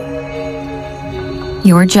adore you.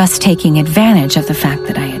 You're just taking advantage of the fact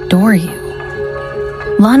that I adore you.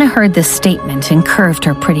 Lana heard this statement and curved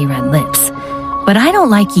her pretty red lips. But I don't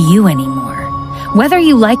like you anymore. Whether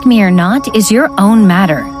you like me or not is your own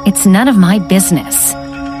matter. It's none of my business.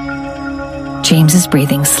 James's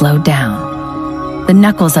breathing slowed down. The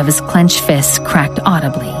knuckles of his clenched fists cracked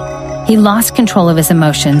audibly. He lost control of his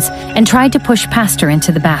emotions and tried to push past her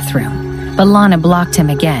into the bathroom, but Lana blocked him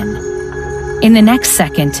again. In the next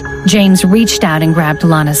second, James reached out and grabbed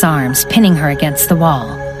Lana's arms, pinning her against the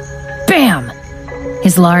wall. Bam!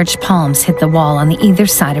 His large palms hit the wall on either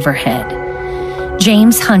side of her head.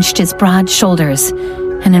 James hunched his broad shoulders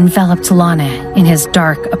and enveloped Lana in his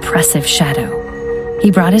dark, oppressive shadow.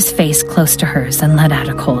 He brought his face close to hers and let out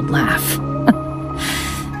a cold laugh.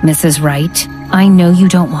 Mrs. Wright, I know you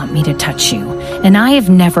don't want me to touch you, and I have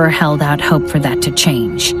never held out hope for that to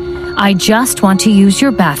change. I just want to use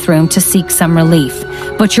your bathroom to seek some relief,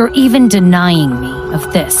 but you're even denying me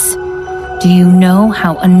of this. Do you know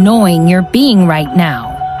how annoying you're being right now?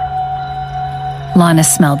 Lana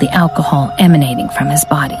smelled the alcohol emanating from his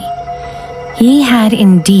body. He had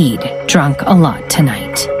indeed drunk a lot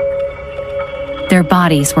tonight. Their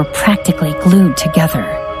bodies were practically glued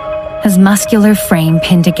together, his muscular frame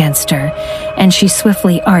pinned against her, and she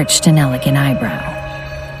swiftly arched an elegant eyebrow.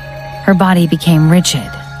 Her body became rigid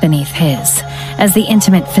beneath his as the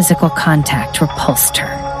intimate physical contact repulsed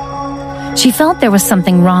her. She felt there was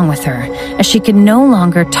something wrong with her, as she could no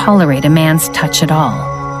longer tolerate a man's touch at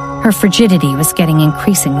all. Her frigidity was getting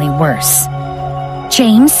increasingly worse.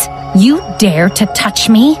 James, you dare to touch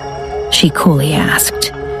me? She coolly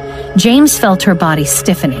asked. James felt her body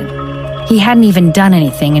stiffening. He hadn't even done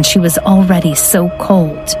anything, and she was already so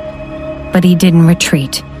cold. But he didn't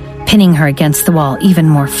retreat, pinning her against the wall even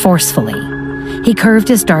more forcefully. He curved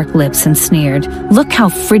his dark lips and sneered, Look how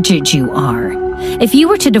frigid you are. If you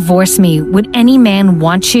were to divorce me, would any man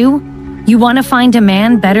want you? You want to find a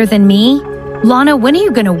man better than me? Lana, when are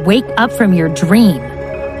you going to wake up from your dream?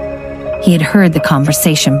 He had heard the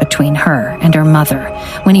conversation between her and her mother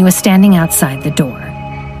when he was standing outside the door.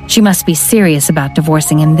 She must be serious about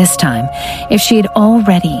divorcing him this time if she had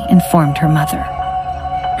already informed her mother.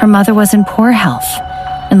 Her mother was in poor health,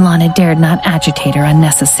 and Lana dared not agitate her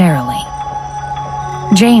unnecessarily.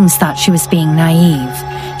 James thought she was being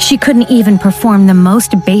naive. She couldn't even perform the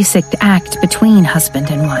most basic act between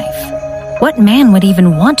husband and wife. What man would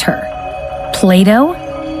even want her? Play-Doh?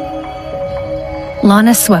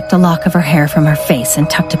 Lana swept a lock of her hair from her face and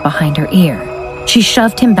tucked it behind her ear. She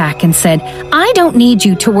shoved him back and said, I don't need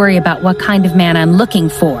you to worry about what kind of man I'm looking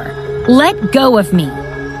for. Let go of me.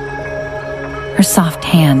 Her soft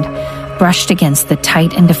hand brushed against the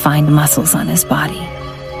tight and defined muscles on his body.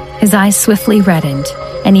 His eyes swiftly reddened,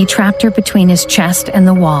 and he trapped her between his chest and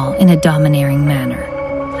the wall in a domineering manner.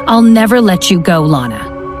 I'll never let you go,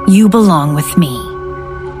 Lana. You belong with me.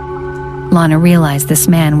 Lana realized this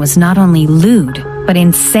man was not only lewd, but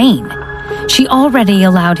insane. She already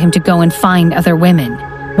allowed him to go and find other women.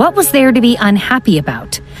 What was there to be unhappy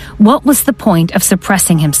about? What was the point of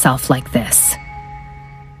suppressing himself like this?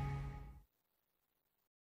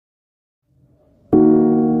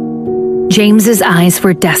 James's eyes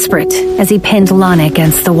were desperate as he pinned Lana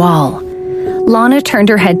against the wall. Lana turned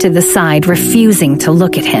her head to the side, refusing to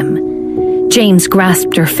look at him. James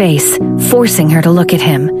grasped her face, forcing her to look at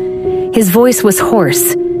him. His voice was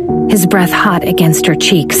hoarse, his breath hot against her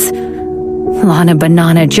cheeks. "Lana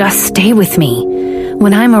Banana, just stay with me.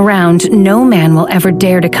 When I'm around, no man will ever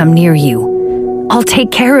dare to come near you. I'll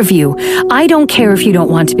take care of you. I don't care if you don't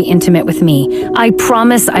want to be intimate with me. I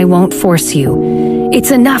promise I won't force you.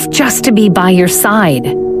 It's enough just to be by your side."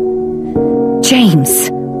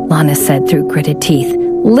 "James," Lana said through gritted teeth,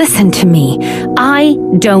 "listen to me. I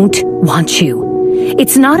don't want you.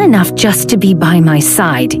 It's not enough just to be by my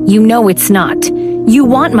side. You know it's not. You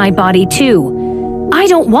want my body too. I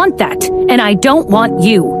don't want that, and I don't want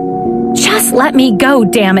you. Just let me go,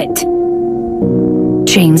 damn it."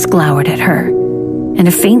 James glowered at her, and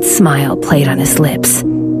a faint smile played on his lips.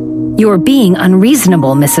 "You're being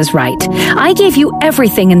unreasonable, Mrs. Wright. I gave you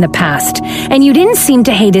everything in the past, and you didn't seem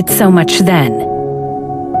to hate it so much then."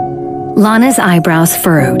 Lana's eyebrows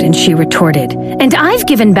furrowed, and she retorted, "And I've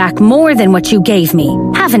given back more than what you gave me,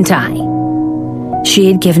 haven't I?" She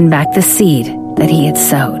had given back the seed that he had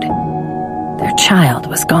sowed. Their child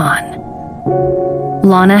was gone.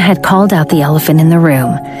 Lana had called out the elephant in the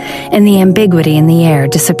room, and the ambiguity in the air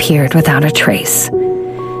disappeared without a trace.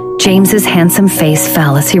 James's handsome face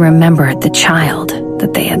fell as he remembered the child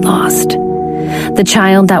that they had lost. The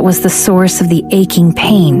child that was the source of the aching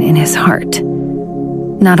pain in his heart.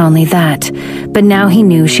 Not only that, but now he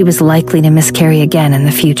knew she was likely to miscarry again in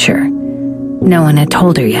the future. No one had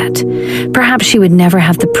told her yet. Perhaps she would never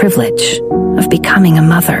have the privilege of becoming a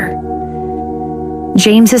mother.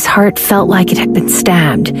 James's heart felt like it had been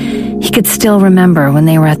stabbed. He could still remember when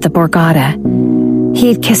they were at the Borgata. He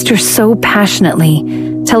had kissed her so passionately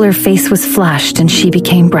till her face was flushed and she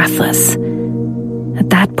became breathless. At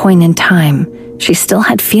that point in time, she still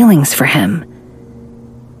had feelings for him.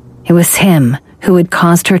 It was him who had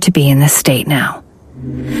caused her to be in this state now.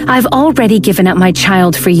 "I've already given up my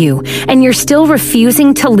child for you, and you're still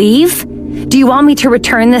refusing to leave? Do you want me to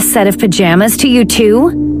return this set of pajamas to you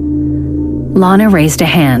too?" Lana raised a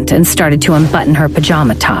hand and started to unbutton her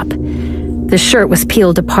pajama top. The shirt was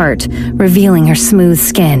peeled apart, revealing her smooth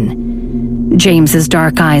skin. James's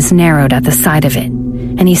dark eyes narrowed at the sight of it,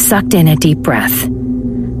 and he sucked in a deep breath.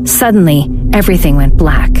 Suddenly, everything went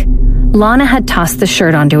black. Lana had tossed the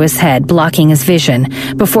shirt onto his head, blocking his vision,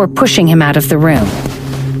 before pushing him out of the room.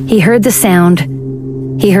 He heard the sound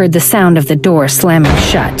of the door slamming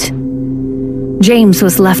shut. James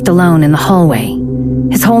was left alone in the hallway.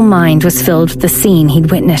 His whole mind was filled with the scene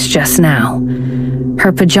he'd witnessed just now.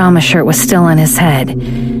 Her pajama shirt was still on his head,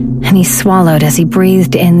 and he swallowed as he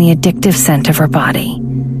breathed in the addictive scent of her body.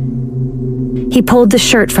 He pulled the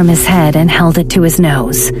shirt from his head and held it to his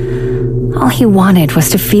nose. All he wanted was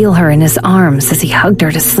to feel her in his arms as he hugged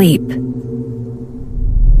her to sleep.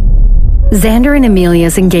 Xander and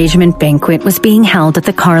Amelia's engagement banquet was being held at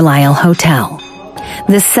the Carlisle Hotel.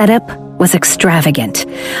 The setup was extravagant,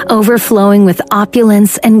 overflowing with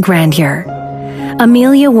opulence and grandeur.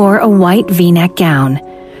 Amelia wore a white V-neck gown.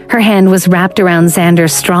 Her hand was wrapped around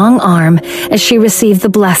Xander's strong arm as she received the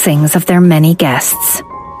blessings of their many guests.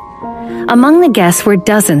 Among the guests were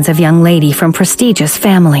dozens of young ladies from prestigious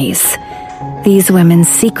families. These women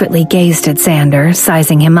secretly gazed at Xander,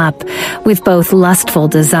 sizing him up with both lustful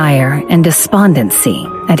desire and despondency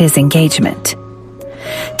at his engagement.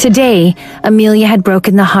 Today, Amelia had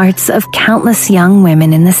broken the hearts of countless young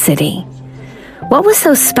women in the city. What was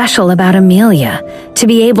so special about Amelia to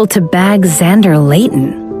be able to bag Xander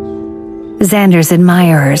Layton? Xander's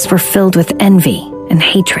admirers were filled with envy and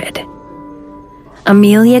hatred.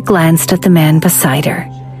 Amelia glanced at the man beside her.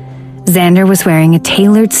 Xander was wearing a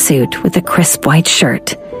tailored suit with a crisp white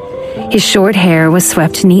shirt. His short hair was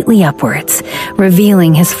swept neatly upwards,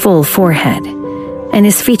 revealing his full forehead, and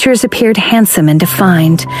his features appeared handsome and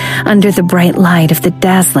defined under the bright light of the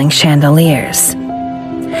dazzling chandeliers.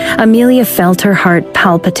 Amelia felt her heart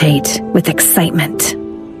palpitate with excitement.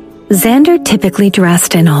 Xander typically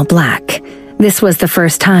dressed in all black. This was the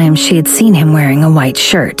first time she had seen him wearing a white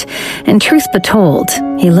shirt, and truth be told,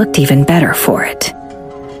 he looked even better for it.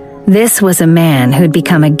 This was a man who'd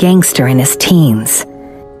become a gangster in his teens.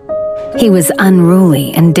 He was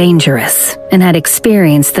unruly and dangerous, and had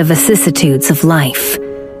experienced the vicissitudes of life.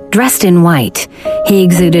 Dressed in white, he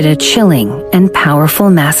exuded a chilling and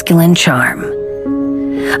powerful masculine charm.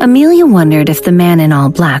 Amelia wondered if the man in all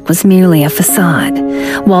black was merely a facade,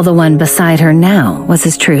 while the one beside her now was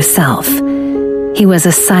his true self. He was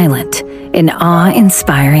a silent and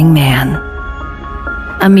awe-inspiring man.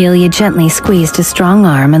 Amelia gently squeezed his strong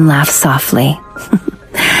arm and laughed softly.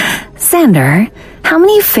 Xander, how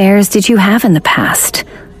many affairs did you have in the past?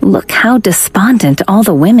 Look how despondent all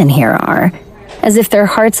the women here are, as if their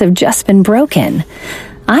hearts have just been broken.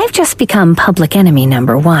 I've just become public enemy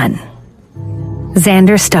number 1.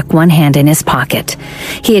 Xander stuck one hand in his pocket.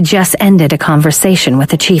 He had just ended a conversation with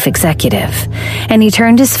the chief executive, and he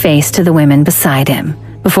turned his face to the women beside him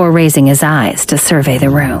before raising his eyes to survey the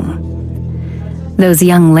room. Those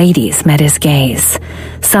young ladies met his gaze.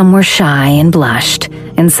 Some were shy and blushed,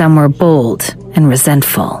 and some were bold and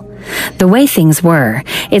resentful. The way things were,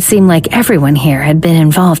 it seemed like everyone here had been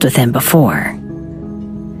involved with him before.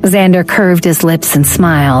 Xander curved his lips and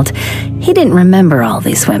smiled. He didn't remember all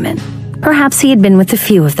these women. Perhaps he had been with a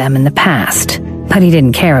few of them in the past, but he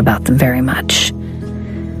didn't care about them very much.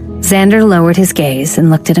 Xander lowered his gaze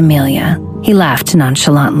and looked at Amelia. He laughed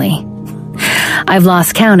nonchalantly. I've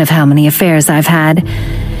lost count of how many affairs I've had.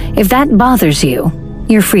 If that bothers you,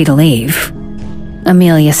 you're free to leave.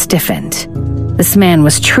 Amelia stiffened. This man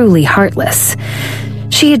was truly heartless.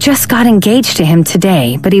 She had just got engaged to him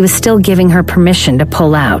today, but he was still giving her permission to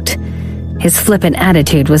pull out. His flippant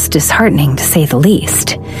attitude was disheartening, to say the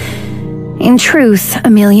least. In truth,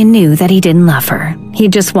 Amelia knew that he didn't love her. He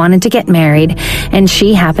just wanted to get married, and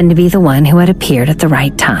she happened to be the one who had appeared at the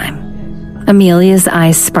right time. Amelia's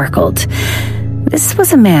eyes sparkled. This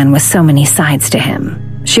was a man with so many sides to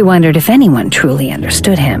him. She wondered if anyone truly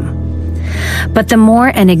understood him. But the more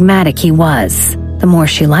enigmatic he was, the more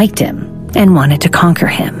she liked him and wanted to conquer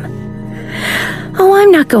him. Oh,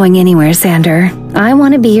 I'm not going anywhere, Xander. I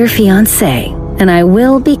want to be your fiancé, and I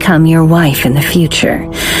will become your wife in the future.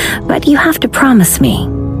 But you have to promise me,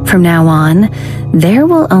 from now on, there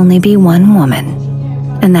will only be one woman,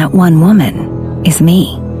 and that one woman is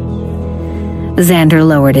me. Xander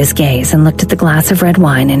lowered his gaze and looked at the glass of red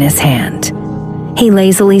wine in his hand. He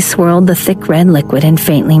lazily swirled the thick red liquid and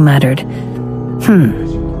faintly muttered,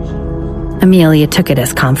 Amelia took it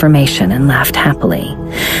as confirmation and laughed happily.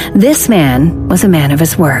 This man was a man of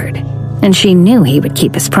his word, and she knew he would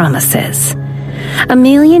keep his promises.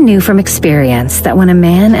 Amelia knew from experience that when a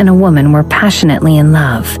man and a woman were passionately in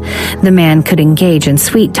love, the man could engage in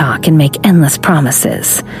sweet talk and make endless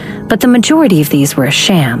promises, but the majority of these were a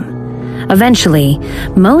sham. Eventually,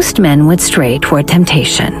 most men would stray toward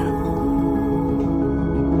temptation.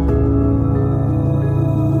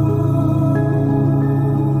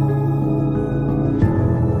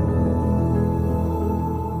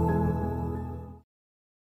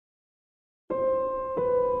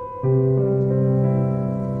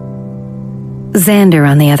 Xander,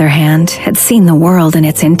 on the other hand, had seen the world in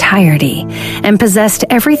its entirety and possessed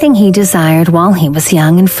everything he desired while he was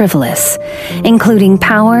young and frivolous, including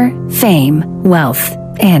power, fame, wealth,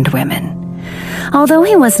 and women. Although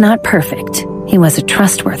he was not perfect, he was a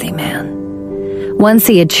trustworthy man. Once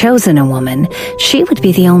he had chosen a woman, she would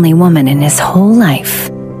be the only woman in his whole life.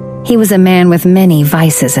 He was a man with many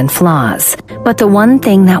vices and flaws, but the one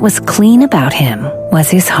thing that was clean about him was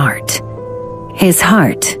his heart. His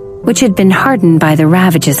heart, which had been hardened by the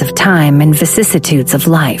ravages of time and vicissitudes of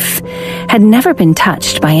life, had never been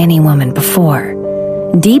touched by any woman before.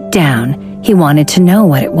 Deep down, he wanted to know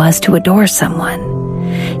what it was to adore someone.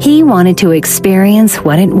 He wanted to experience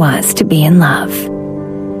what it was to be in love.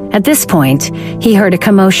 At this point, he heard a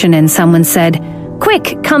commotion and someone said,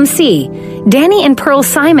 "Quick, come see. Danny and Pearl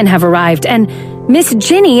Simon have arrived, and Miss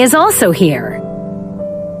Ginny is also here."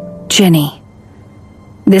 Ginny.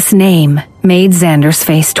 This name made Xander's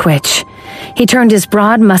face twitch. He turned his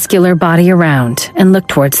broad, muscular body around and looked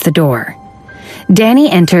towards the door. Danny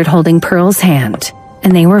entered holding Pearl's hand,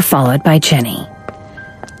 and they were followed by Ginny.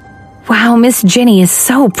 Wow, Miss Ginny is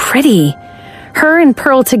so pretty. Her and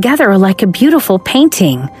Pearl together are like a beautiful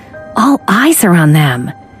painting. All eyes are on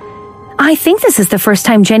them. I think this is the first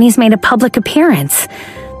time Jenny's made a public appearance.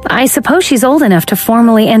 I suppose she's old enough to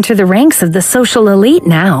formally enter the ranks of the social elite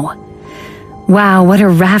now. Wow, what a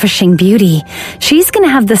ravishing beauty. She's going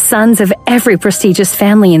to have the sons of every prestigious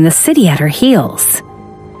family in the city at her heels.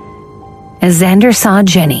 As Xander saw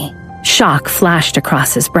Ginny, shock flashed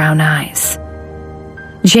across his brown eyes.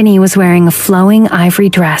 Ginny was wearing a flowing ivory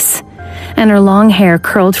dress, and her long hair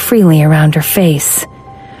curled freely around her face.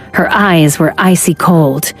 Her eyes were icy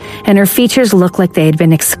cold, and her features looked like they had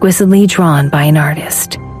been exquisitely drawn by an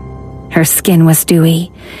artist. Her skin was dewy,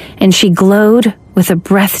 and she glowed with a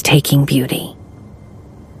breathtaking beauty.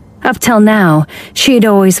 Up till now, she had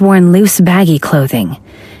always worn loose, baggy clothing,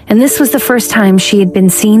 and this was the first time she had been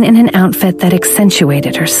seen in an outfit that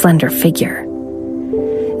accentuated her slender figure.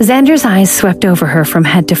 Xander's eyes swept over her from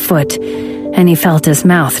head to foot, and he felt his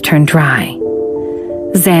mouth turn dry.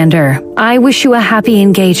 "Xander, I wish you a happy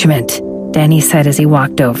engagement," Danny said as he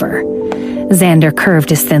walked over. Xander curved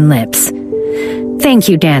his thin lips. "Thank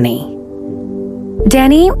you, Danny."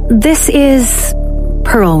 "Danny, this is..."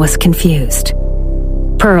 Pearl was confused.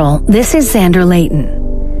 "Pearl, this is Xander Layton."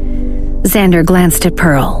 Xander glanced at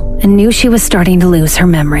Pearl and knew she was starting to lose her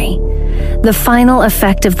memory. The final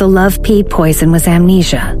effect of the love pea poison was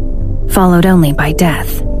amnesia, followed only by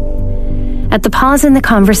death. At the pause in the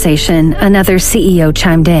conversation, another CEO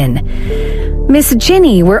chimed in. "Miss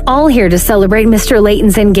Ginny, we're all here to celebrate Mr.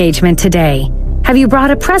 Layton's engagement today. Have you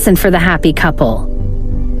brought a present for the happy couple?"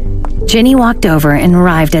 Ginny walked over and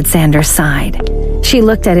arrived at Xander's side. She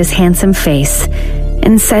looked at his handsome face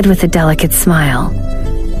and said with a delicate smile,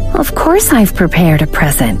 "Of course I've prepared a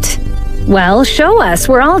present." "Well, show us.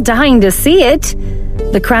 We're all dying to see it."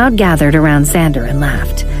 The crowd gathered around Xander and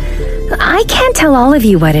laughed. "I can't tell all of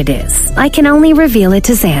you what it is. I can only reveal it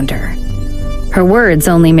to Xander." Her words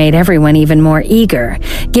only made everyone even more eager,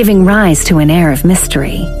 giving rise to an air of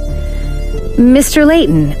mystery. "Mr.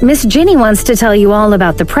 Layton, Miss Ginny wants to tell you all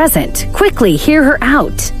about the present. Quickly, hear her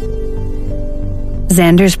out."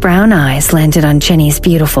 Xander's brown eyes landed on Ginny's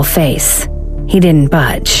beautiful face. He didn't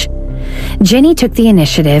budge. Ginny took the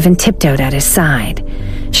initiative and tiptoed at his side.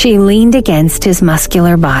 She leaned against his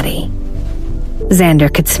muscular body. Xander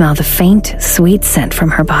could smell the faint, sweet scent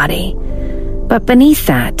from her body. But beneath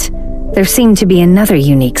that, there seemed to be another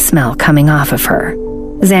unique smell coming off of her.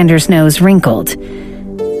 Xander's nose wrinkled.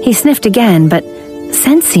 He sniffed again, but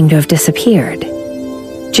scent seemed to have disappeared.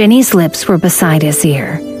 Ginny's lips were beside his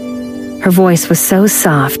ear. Her voice was so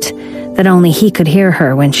soft that only he could hear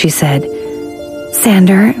her when she said,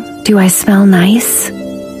 "Xander, do I smell nice?"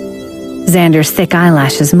 Xander's thick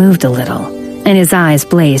eyelashes moved a little, and his eyes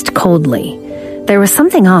blazed coldly. There was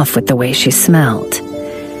something off with the way she smelled.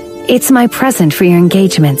 "It's my present for your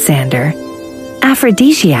engagement, Xander.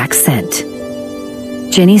 Aphrodisiac scent."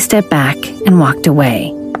 Ginny stepped back and walked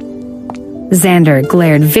away. Xander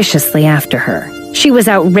glared viciously after her. She was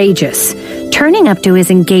outrageous, turning up to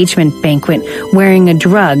his engagement banquet wearing a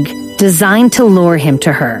drug designed to lure him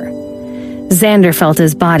to her. Xander felt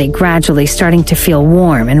his body gradually starting to feel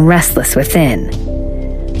warm and restless within.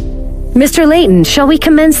 "Mr. Layton, shall we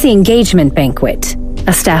commence the engagement banquet?"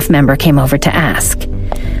 A staff member came over to ask.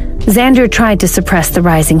 Xander tried to suppress the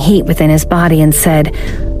rising heat within his body and said,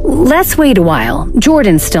 "Let's wait a while.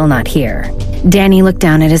 Jordan's still not here." Danny looked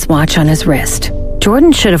down at his watch on his wrist.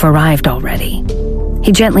 Jordan should have arrived already.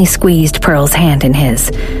 He gently squeezed Pearl's hand in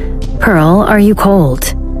his. "Pearl, are you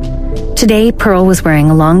cold?" Today, Pearl was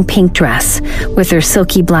wearing a long pink dress with her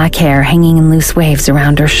silky black hair hanging in loose waves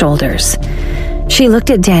around her shoulders. She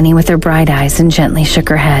looked at Danny with her bright eyes and gently shook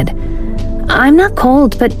her head. "I'm not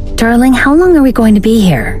cold, but darling, how long are we going to be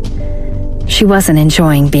here?" She wasn't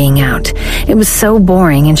enjoying being out. It was so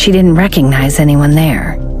boring and she didn't recognize anyone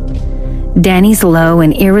there. Danny's low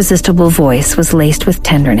and irresistible voice was laced with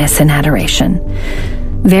tenderness and adoration.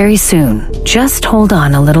 "Very soon. Just hold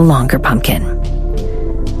on a little longer, Pumpkin."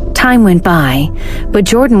 Time went by, but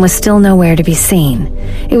Jordan was still nowhere to be seen.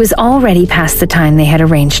 It was already past the time they had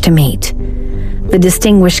arranged to meet. The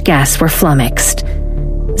distinguished guests were flummoxed.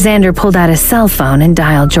 Xander pulled out his cell phone and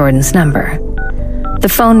dialed Jordan's number.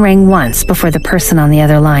 The phone rang once before the person on the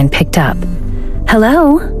other line picked up.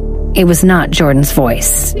 "Hello?" It was not Jordan's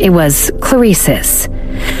voice. It was Clarice's.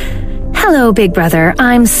 "Hello, big brother.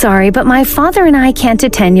 I'm sorry, but my father and I can't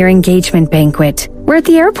attend your engagement banquet. We're at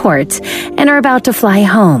the airport and are about to fly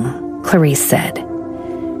home," Clarice said.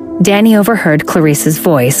 Danny overheard Clarice's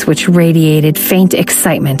voice, which radiated faint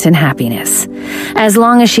excitement and happiness. As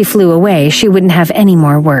long as she flew away, she wouldn't have any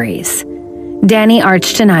more worries. Danny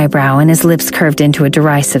arched an eyebrow and his lips curved into a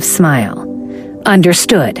derisive smile.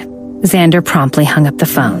 "Understood." Xander promptly hung up the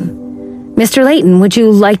phone. "Mr. Layton, would you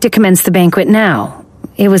like to commence the banquet now?"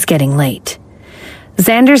 It was getting late.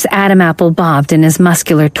 Xander's Adam apple bobbed and his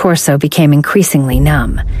muscular torso became increasingly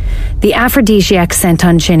numb. The aphrodisiac scent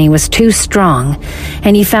on Ginny was too strong,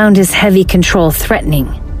 and he found his heavy control threatening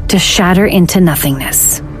to shatter into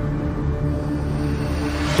nothingness.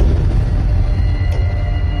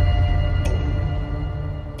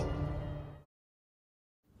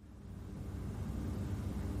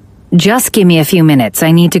 "Just give me a few minutes.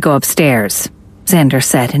 I need to go upstairs," Xander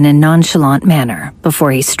said in a nonchalant manner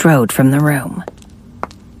before he strode from the room.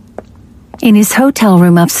 In his hotel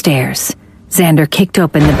room upstairs, Xander kicked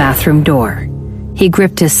open the bathroom door. He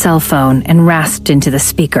gripped his cell phone and rasped into the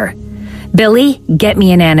speaker. "Billy, get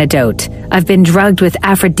me an antidote. I've been drugged with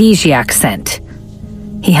aphrodisiac scent."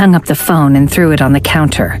 He hung up the phone and threw it on the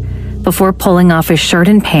counter before pulling off his shirt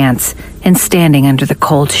and pants and standing under the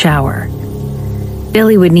cold shower.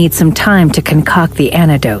 Billy would need some time to concoct the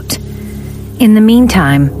antidote. In the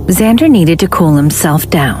meantime, Xander needed to cool himself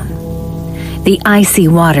down. The icy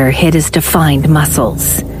water hit his defined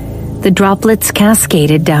muscles. The droplets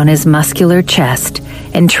cascaded down his muscular chest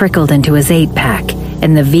and trickled into his 8-pack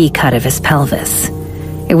and the V-cut of his pelvis.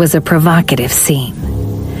 It was a provocative scene.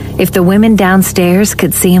 If the women downstairs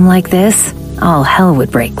could see him like this, all hell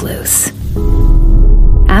would break loose.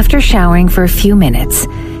 After showering for a few minutes,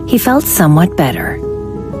 he felt somewhat better.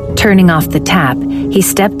 Turning off the tap, he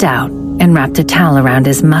stepped out and wrapped a towel around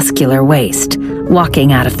his muscular waist,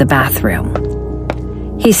 walking out of the bathroom.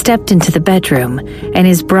 He stepped into the bedroom, and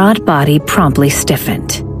his broad body promptly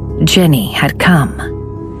stiffened. Jenny had come.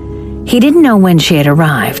 He didn't know when she had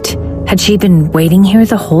arrived. Had she been waiting here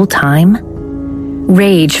the whole time?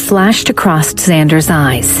 Rage flashed across Xander's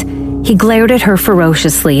eyes. He glared at her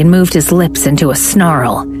ferociously and moved his lips into a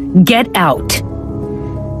snarl. "Get out!"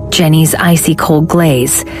 Jenny's icy cold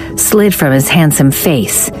glaze slid from his handsome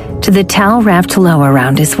face to the towel wrapped low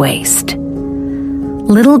around his waist.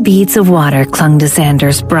 Little beads of water clung to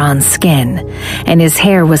Xander's bronze skin, and his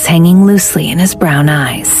hair was hanging loosely in his brown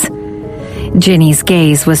eyes. Jenny's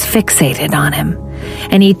gaze was fixated on him,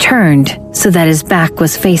 and he turned so that his back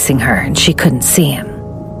was facing her and she couldn't see him.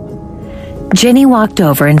 Jenny walked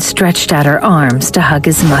over and stretched out her arms to hug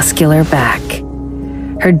his muscular back.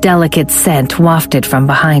 Her delicate scent wafted from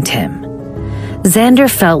behind him. Xander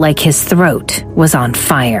felt like his throat was on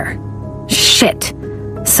fire. Shit!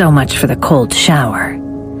 So much for the cold shower.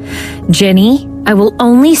 "Jenny, I will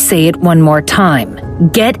only say it one more time.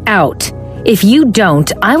 Get out. If you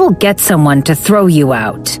don't, I will get someone to throw you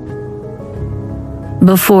out."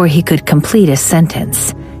 Before he could complete his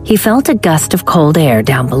sentence, he felt a gust of cold air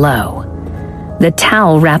down below. The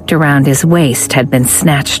towel wrapped around his waist had been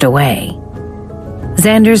snatched away.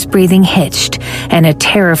 Xander's breathing hitched, and a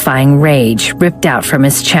terrifying rage ripped out from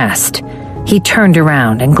his chest. He turned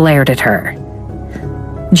around and glared at her.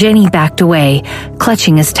 Jenny backed away,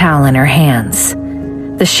 clutching his towel in her hands.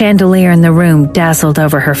 The chandelier in the room dazzled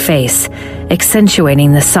over her face,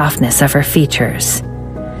 accentuating the softness of her features.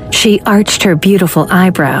 She arched her beautiful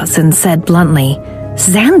eyebrows and said bluntly,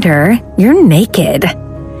 "Xander, you're naked."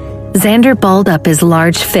 Xander balled up his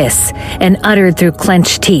large fists and uttered through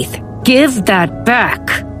clenched teeth, "Give that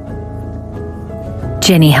back!"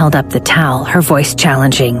 Jenny held up the towel, her voice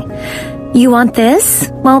challenging. "You want this?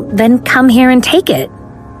 Well, then come here and take it."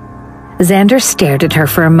 Xander stared at her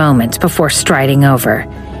for a moment before striding over.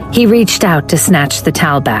 He reached out to snatch the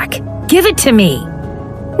towel back. "Give it to me!"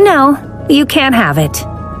 "No, you can't have it."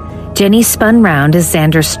 Jenny spun round as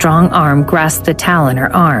Xander's strong arm grasped the towel in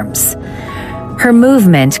her arms. Her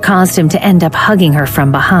movement caused him to end up hugging her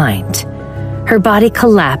from behind. Her body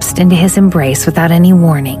collapsed into his embrace without any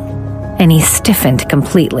warning, and he stiffened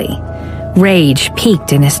completely. Rage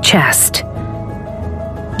peaked in his chest.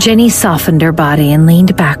 Jenny softened her body and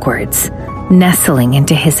leaned backwards, nestling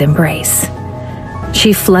into his embrace.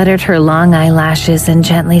 She fluttered her long eyelashes and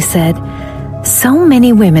gently said, "So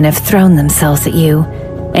many women have thrown themselves at you,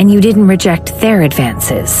 and you didn't reject their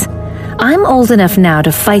advances. I'm old enough now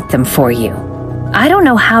to fight them for you. I don't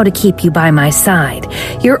know how to keep you by my side.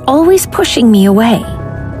 You're always pushing me away."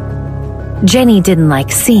 Jenny didn't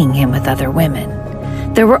like seeing him with other women.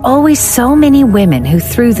 There were always so many women who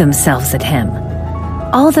threw themselves at him.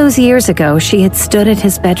 All those years ago, she had stood at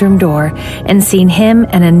his bedroom door and seen him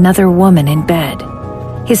and another woman in bed.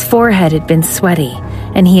 His forehead had been sweaty,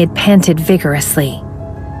 and he had panted vigorously.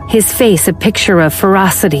 His face a picture of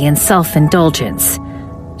ferocity and self-indulgence.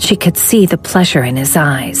 She could see the pleasure in his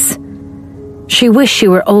eyes. She wished she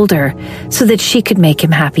were older so that she could make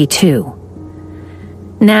him happy too.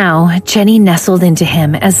 Now, Jenny nestled into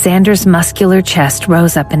him as Xander's muscular chest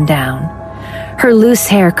rose up and down. Her loose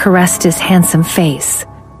hair caressed his handsome face,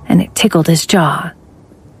 and it tickled his jaw.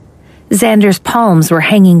 Xander's palms were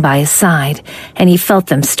hanging by his side, and he felt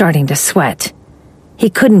them starting to sweat. He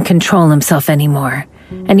couldn't control himself anymore,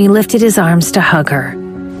 and he lifted his arms to hug her.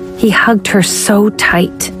 He hugged her so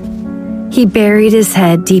tight. He buried his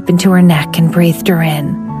head deep into her neck and breathed her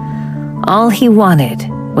in. All he wanted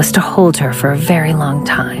was to hold her for a very long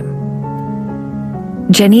time.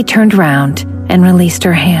 Jenny turned round and released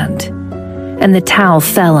her hand, and the towel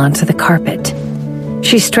fell onto the carpet.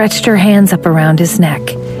 She stretched her hands up around his neck,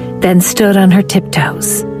 then stood on her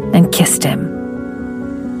tiptoes and kissed him.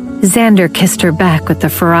 Xander kissed her back with the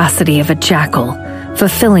ferocity of a jackal,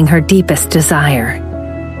 fulfilling her deepest desire.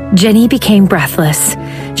 Jenny became breathless.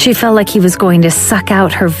 She felt like he was going to suck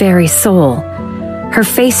out her very soul. Her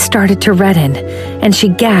face started to redden, and she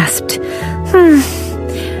gasped,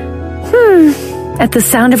 At the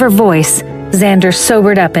sound of her voice, Xander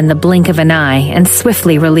sobered up in the blink of an eye and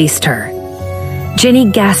swiftly released her.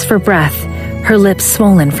 Jenny gasped for breath, her lips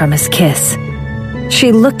swollen from his kiss.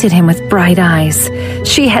 She looked at him with bright eyes.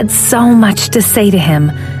 She had so much to say to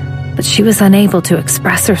him, but she was unable to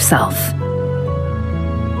express herself.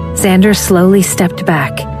 Xander slowly stepped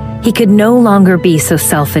back. He could no longer be so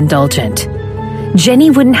self-indulgent.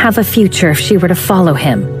 Jenny wouldn't have a future if she were to follow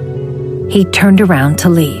him. He turned around to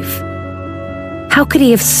leave. How could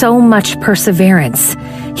he have so much perseverance?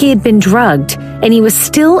 He had been drugged, and he was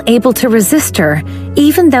still able to resist her,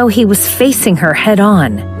 even though he was facing her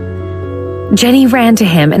head-on. Jenny ran to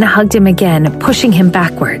him and hugged him again, pushing him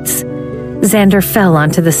backwards. Xander fell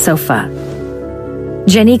onto the sofa.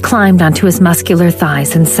 Jenny climbed onto his muscular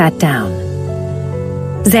thighs and sat down.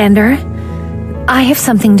 "Xander, I have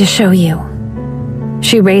something to show you."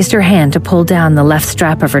 She raised her hand to pull down the left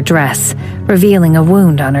strap of her dress, revealing a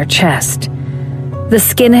wound on her chest. The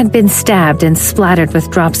skin had been stabbed and splattered with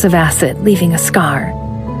drops of acid, leaving a scar.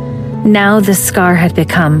 Now the scar had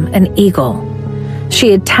become an eagle. She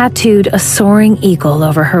had tattooed a soaring eagle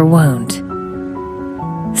over her wound.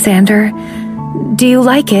 "Xander, do you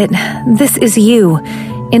like it? This is you.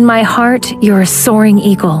 In my heart, you're a soaring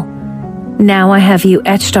eagle. Now I have you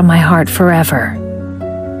etched on my heart forever."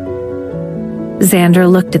 Xander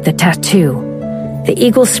looked at the tattoo. The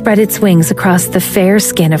eagle spread its wings across the fair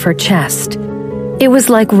skin of her chest. It was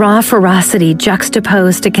like raw ferocity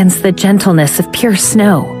juxtaposed against the gentleness of pure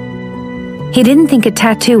snow. He didn't think a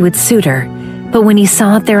tattoo would suit her, but when he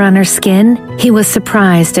saw it there on her skin, he was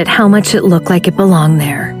surprised at how much it looked like it belonged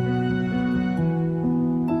there.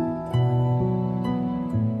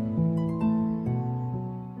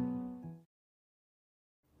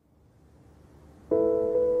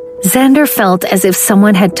 Xander felt as if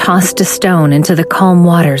someone had tossed a stone into the calm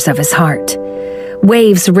waters of his heart.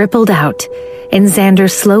 Waves rippled out, and Xander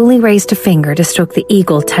slowly raised a finger to stroke the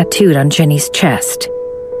eagle tattooed on Jenny's chest.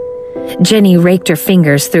 Jenny raked her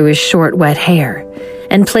fingers through his short, wet hair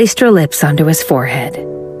and placed her lips onto his forehead.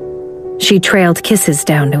 She trailed kisses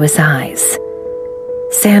down to his eyes.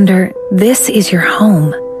 "Xander, this is your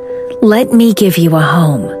home. Let me give you a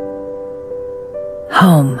home."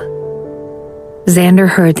 Home. Xander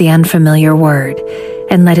heard the unfamiliar word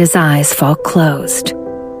and let his eyes fall closed.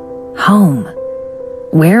 Home.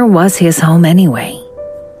 Where was his home anyway?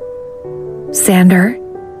 "Xander,"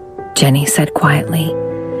 Jenny said quietly,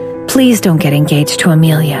 "please don't get engaged to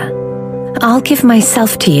Amelia. I'll give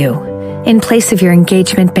myself to you in place of your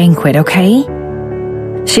engagement banquet, okay?"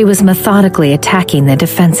 She was methodically attacking the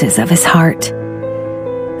defenses of his heart.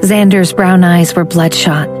 Xander's brown eyes were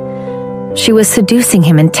bloodshot. She was seducing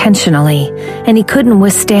him intentionally, and he couldn't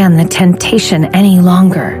withstand the temptation any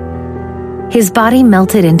longer. His body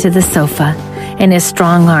melted into the sofa, and his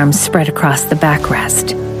strong arms spread across the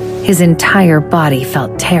backrest. His entire body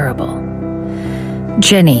felt terrible.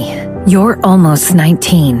 "Jenny, you're almost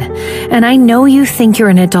 19, and I know you think you're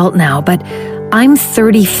an adult now, but I'm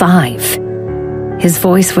 35. His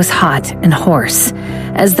voice was hot and hoarse,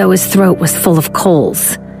 as though his throat was full of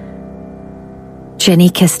coals. Jenny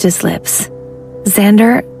kissed his lips.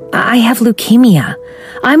 "Xander, I have leukemia.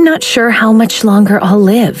 I'm not sure how much longer I'll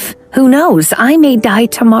live. Who knows? I may die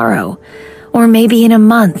tomorrow, or maybe in a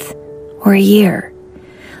month, or a year.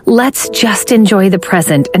 Let's just enjoy the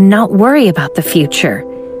present and not worry about the future.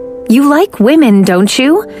 You like women, don't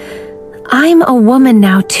you? I'm a woman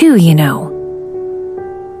now too, you know."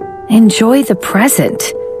 Enjoy the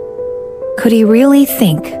present. Could he really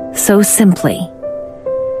think so simply?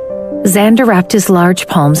 Xander wrapped his large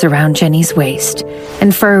palms around Jenny's waist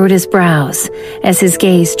and furrowed his brows as his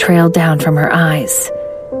gaze trailed down from her eyes.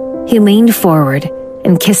 He leaned forward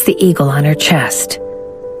and kissed the eagle on her chest.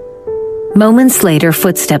 Moments later,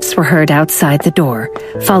 footsteps were heard outside the door,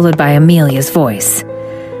 followed by Amelia's voice.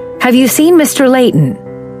 "Have you seen Mr. Layton?"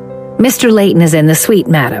 "Mr. Layton is in the suite,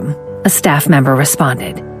 madam," a staff member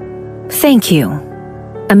responded. "Thank you."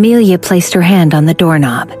 Amelia placed her hand on the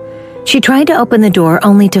doorknob. She tried to open the door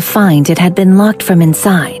only to find it had been locked from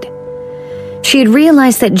inside. She had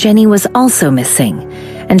realized that Jenny was also missing,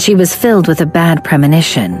 and she was filled with a bad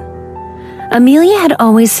premonition. Amelia had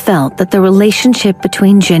always felt that the relationship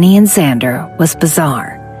between Jenny and Xander was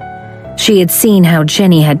bizarre. She had seen how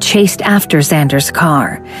Jenny had chased after Xander's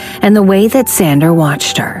car, and the way that Xander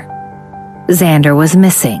watched her. Xander was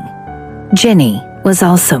missing. Jenny was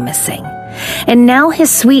also missing, and now his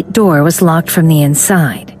suite door was locked from the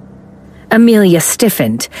inside. Amelia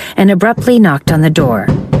stiffened and abruptly knocked on the door.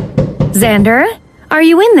 Xander, are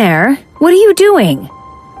you in there? What are you doing?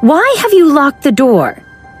 Why have you locked the door?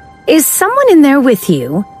 Is someone in there with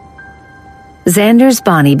you? Xander's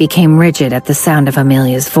body became rigid at the sound of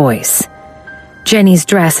Amelia's voice. Jenny's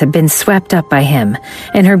dress had been swept up by him,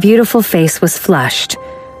 and her beautiful face was flushed,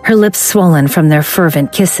 her lips swollen from their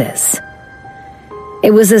fervent kisses.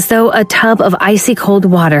 It was as though a tub of icy cold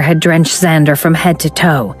water had drenched Xander from head to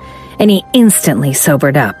toe, and he instantly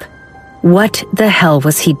sobered up. What the hell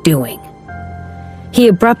was he doing? He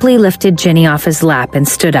abruptly lifted Jenny off his lap and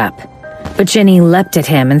stood up, but Jenny leapt at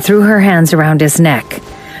him and threw her hands around his neck,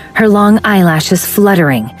 her long eyelashes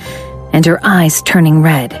fluttering and her eyes turning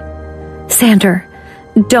red. Xander,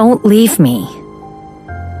 don't leave me.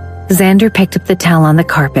 Xander picked up the towel on the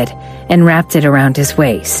carpet and wrapped it around his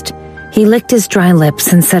waist. He licked his dry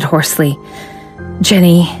lips and said hoarsely,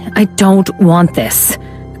 Jenny, I don't want this.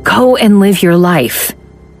 Go and live your life.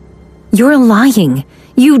 You're lying.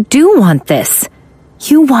 You do want this.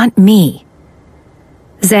 You want me.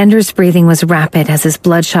 Xander's breathing was rapid as his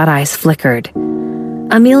bloodshot eyes flickered.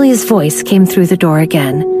 Amelia's voice came through the door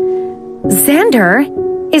again.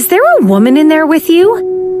 Xander, is there a woman in there with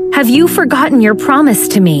you? Have you forgotten your promise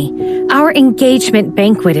to me? Our engagement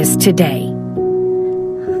banquet is today.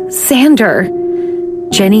 Xander.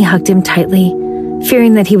 Jenny hugged him tightly,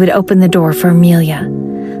 fearing that he would open the door for Amelia.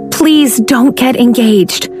 Please don't get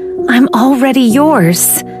engaged. I'm already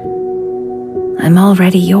yours. I'm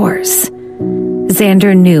already yours.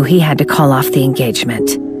 Xander knew he had to call off the engagement.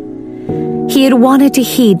 He had wanted to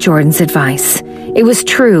heed Jordan's advice. It was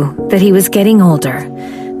true that he was getting older,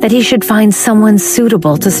 that he should find someone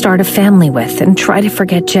suitable to start a family with and try to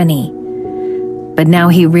forget Jenny. But now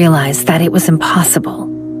he realized that it was impossible.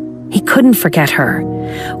 He couldn't forget her.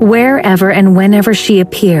 Wherever and whenever she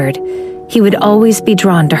appeared, he would always be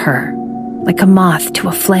drawn to her, like a moth to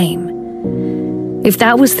a flame. If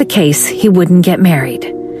that was the case, he wouldn't get married.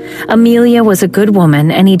 Amelia was a good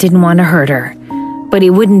woman and he didn't want to hurt her, but he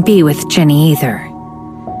wouldn't be with Jenny either.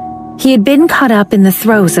 He had been caught up in the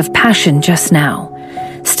throes of passion just now,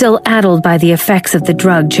 still addled by the effects of the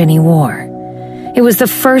drug Jenny wore. It was the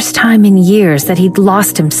first time in years that he'd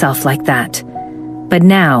lost himself like that, but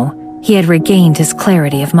now he had regained his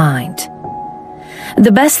clarity of mind.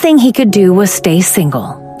 The best thing he could do was stay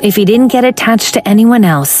single. If he didn't get attached to anyone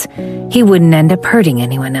else, he wouldn't end up hurting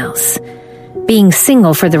anyone else. Being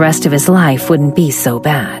single for the rest of his life wouldn't be so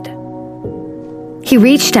bad. He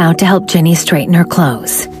reached out to help Jenny straighten her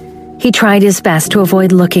clothes. He tried his best to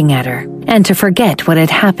avoid looking at her and to forget what had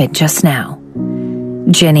happened just now.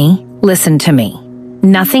 Jenny, listen to me.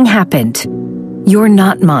 Nothing happened. You're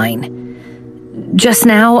not mine. Just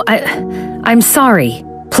now, I'm sorry.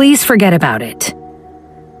 Please forget about it.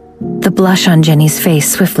 The blush on Jenny's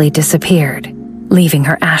face swiftly disappeared, leaving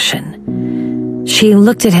her ashen. She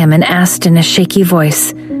looked at him and asked in a shaky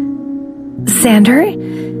voice, Xander,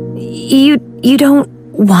 you don't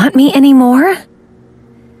want me anymore?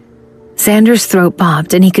 Xander's throat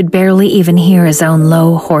bobbed and he could barely even hear his own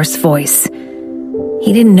low, hoarse voice.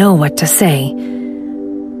 He didn't know what to say.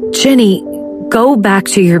 Jenny, go back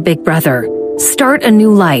to your big brother. Start a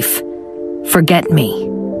new life. Forget me.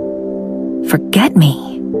 Forget me.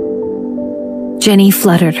 Jenny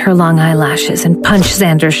fluttered her long eyelashes and punched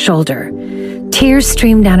Xander's shoulder. Tears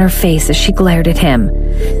streamed down her face as she glared at him.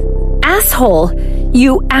 Asshole!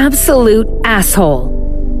 You absolute asshole!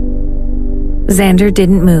 Xander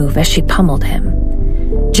didn't move as she pummeled him.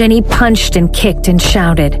 Jenny punched and kicked and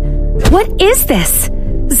shouted, What is this?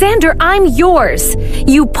 Xander, I'm yours!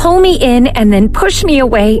 You pull me in and then push me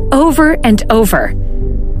away over and over.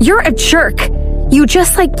 You're a jerk. You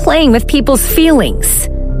just like playing with people's feelings.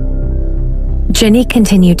 Jenny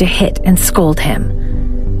continued to hit and scold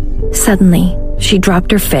him. Suddenly, she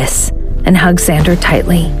dropped her fists and hugged Xander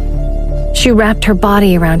tightly. She wrapped her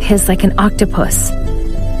body around his like an octopus.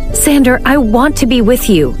 Xander, I want to be with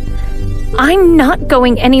you. I'm not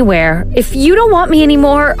going anywhere. If you don't want me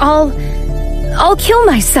anymore, I'll kill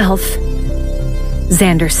myself.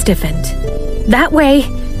 Xander stiffened. That way,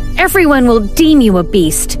 everyone will deem you a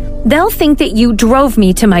beast. They'll think that you drove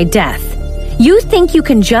me to my death. You think you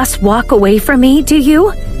can just walk away from me, do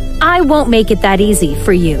you? I won't make it that easy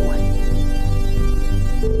for you.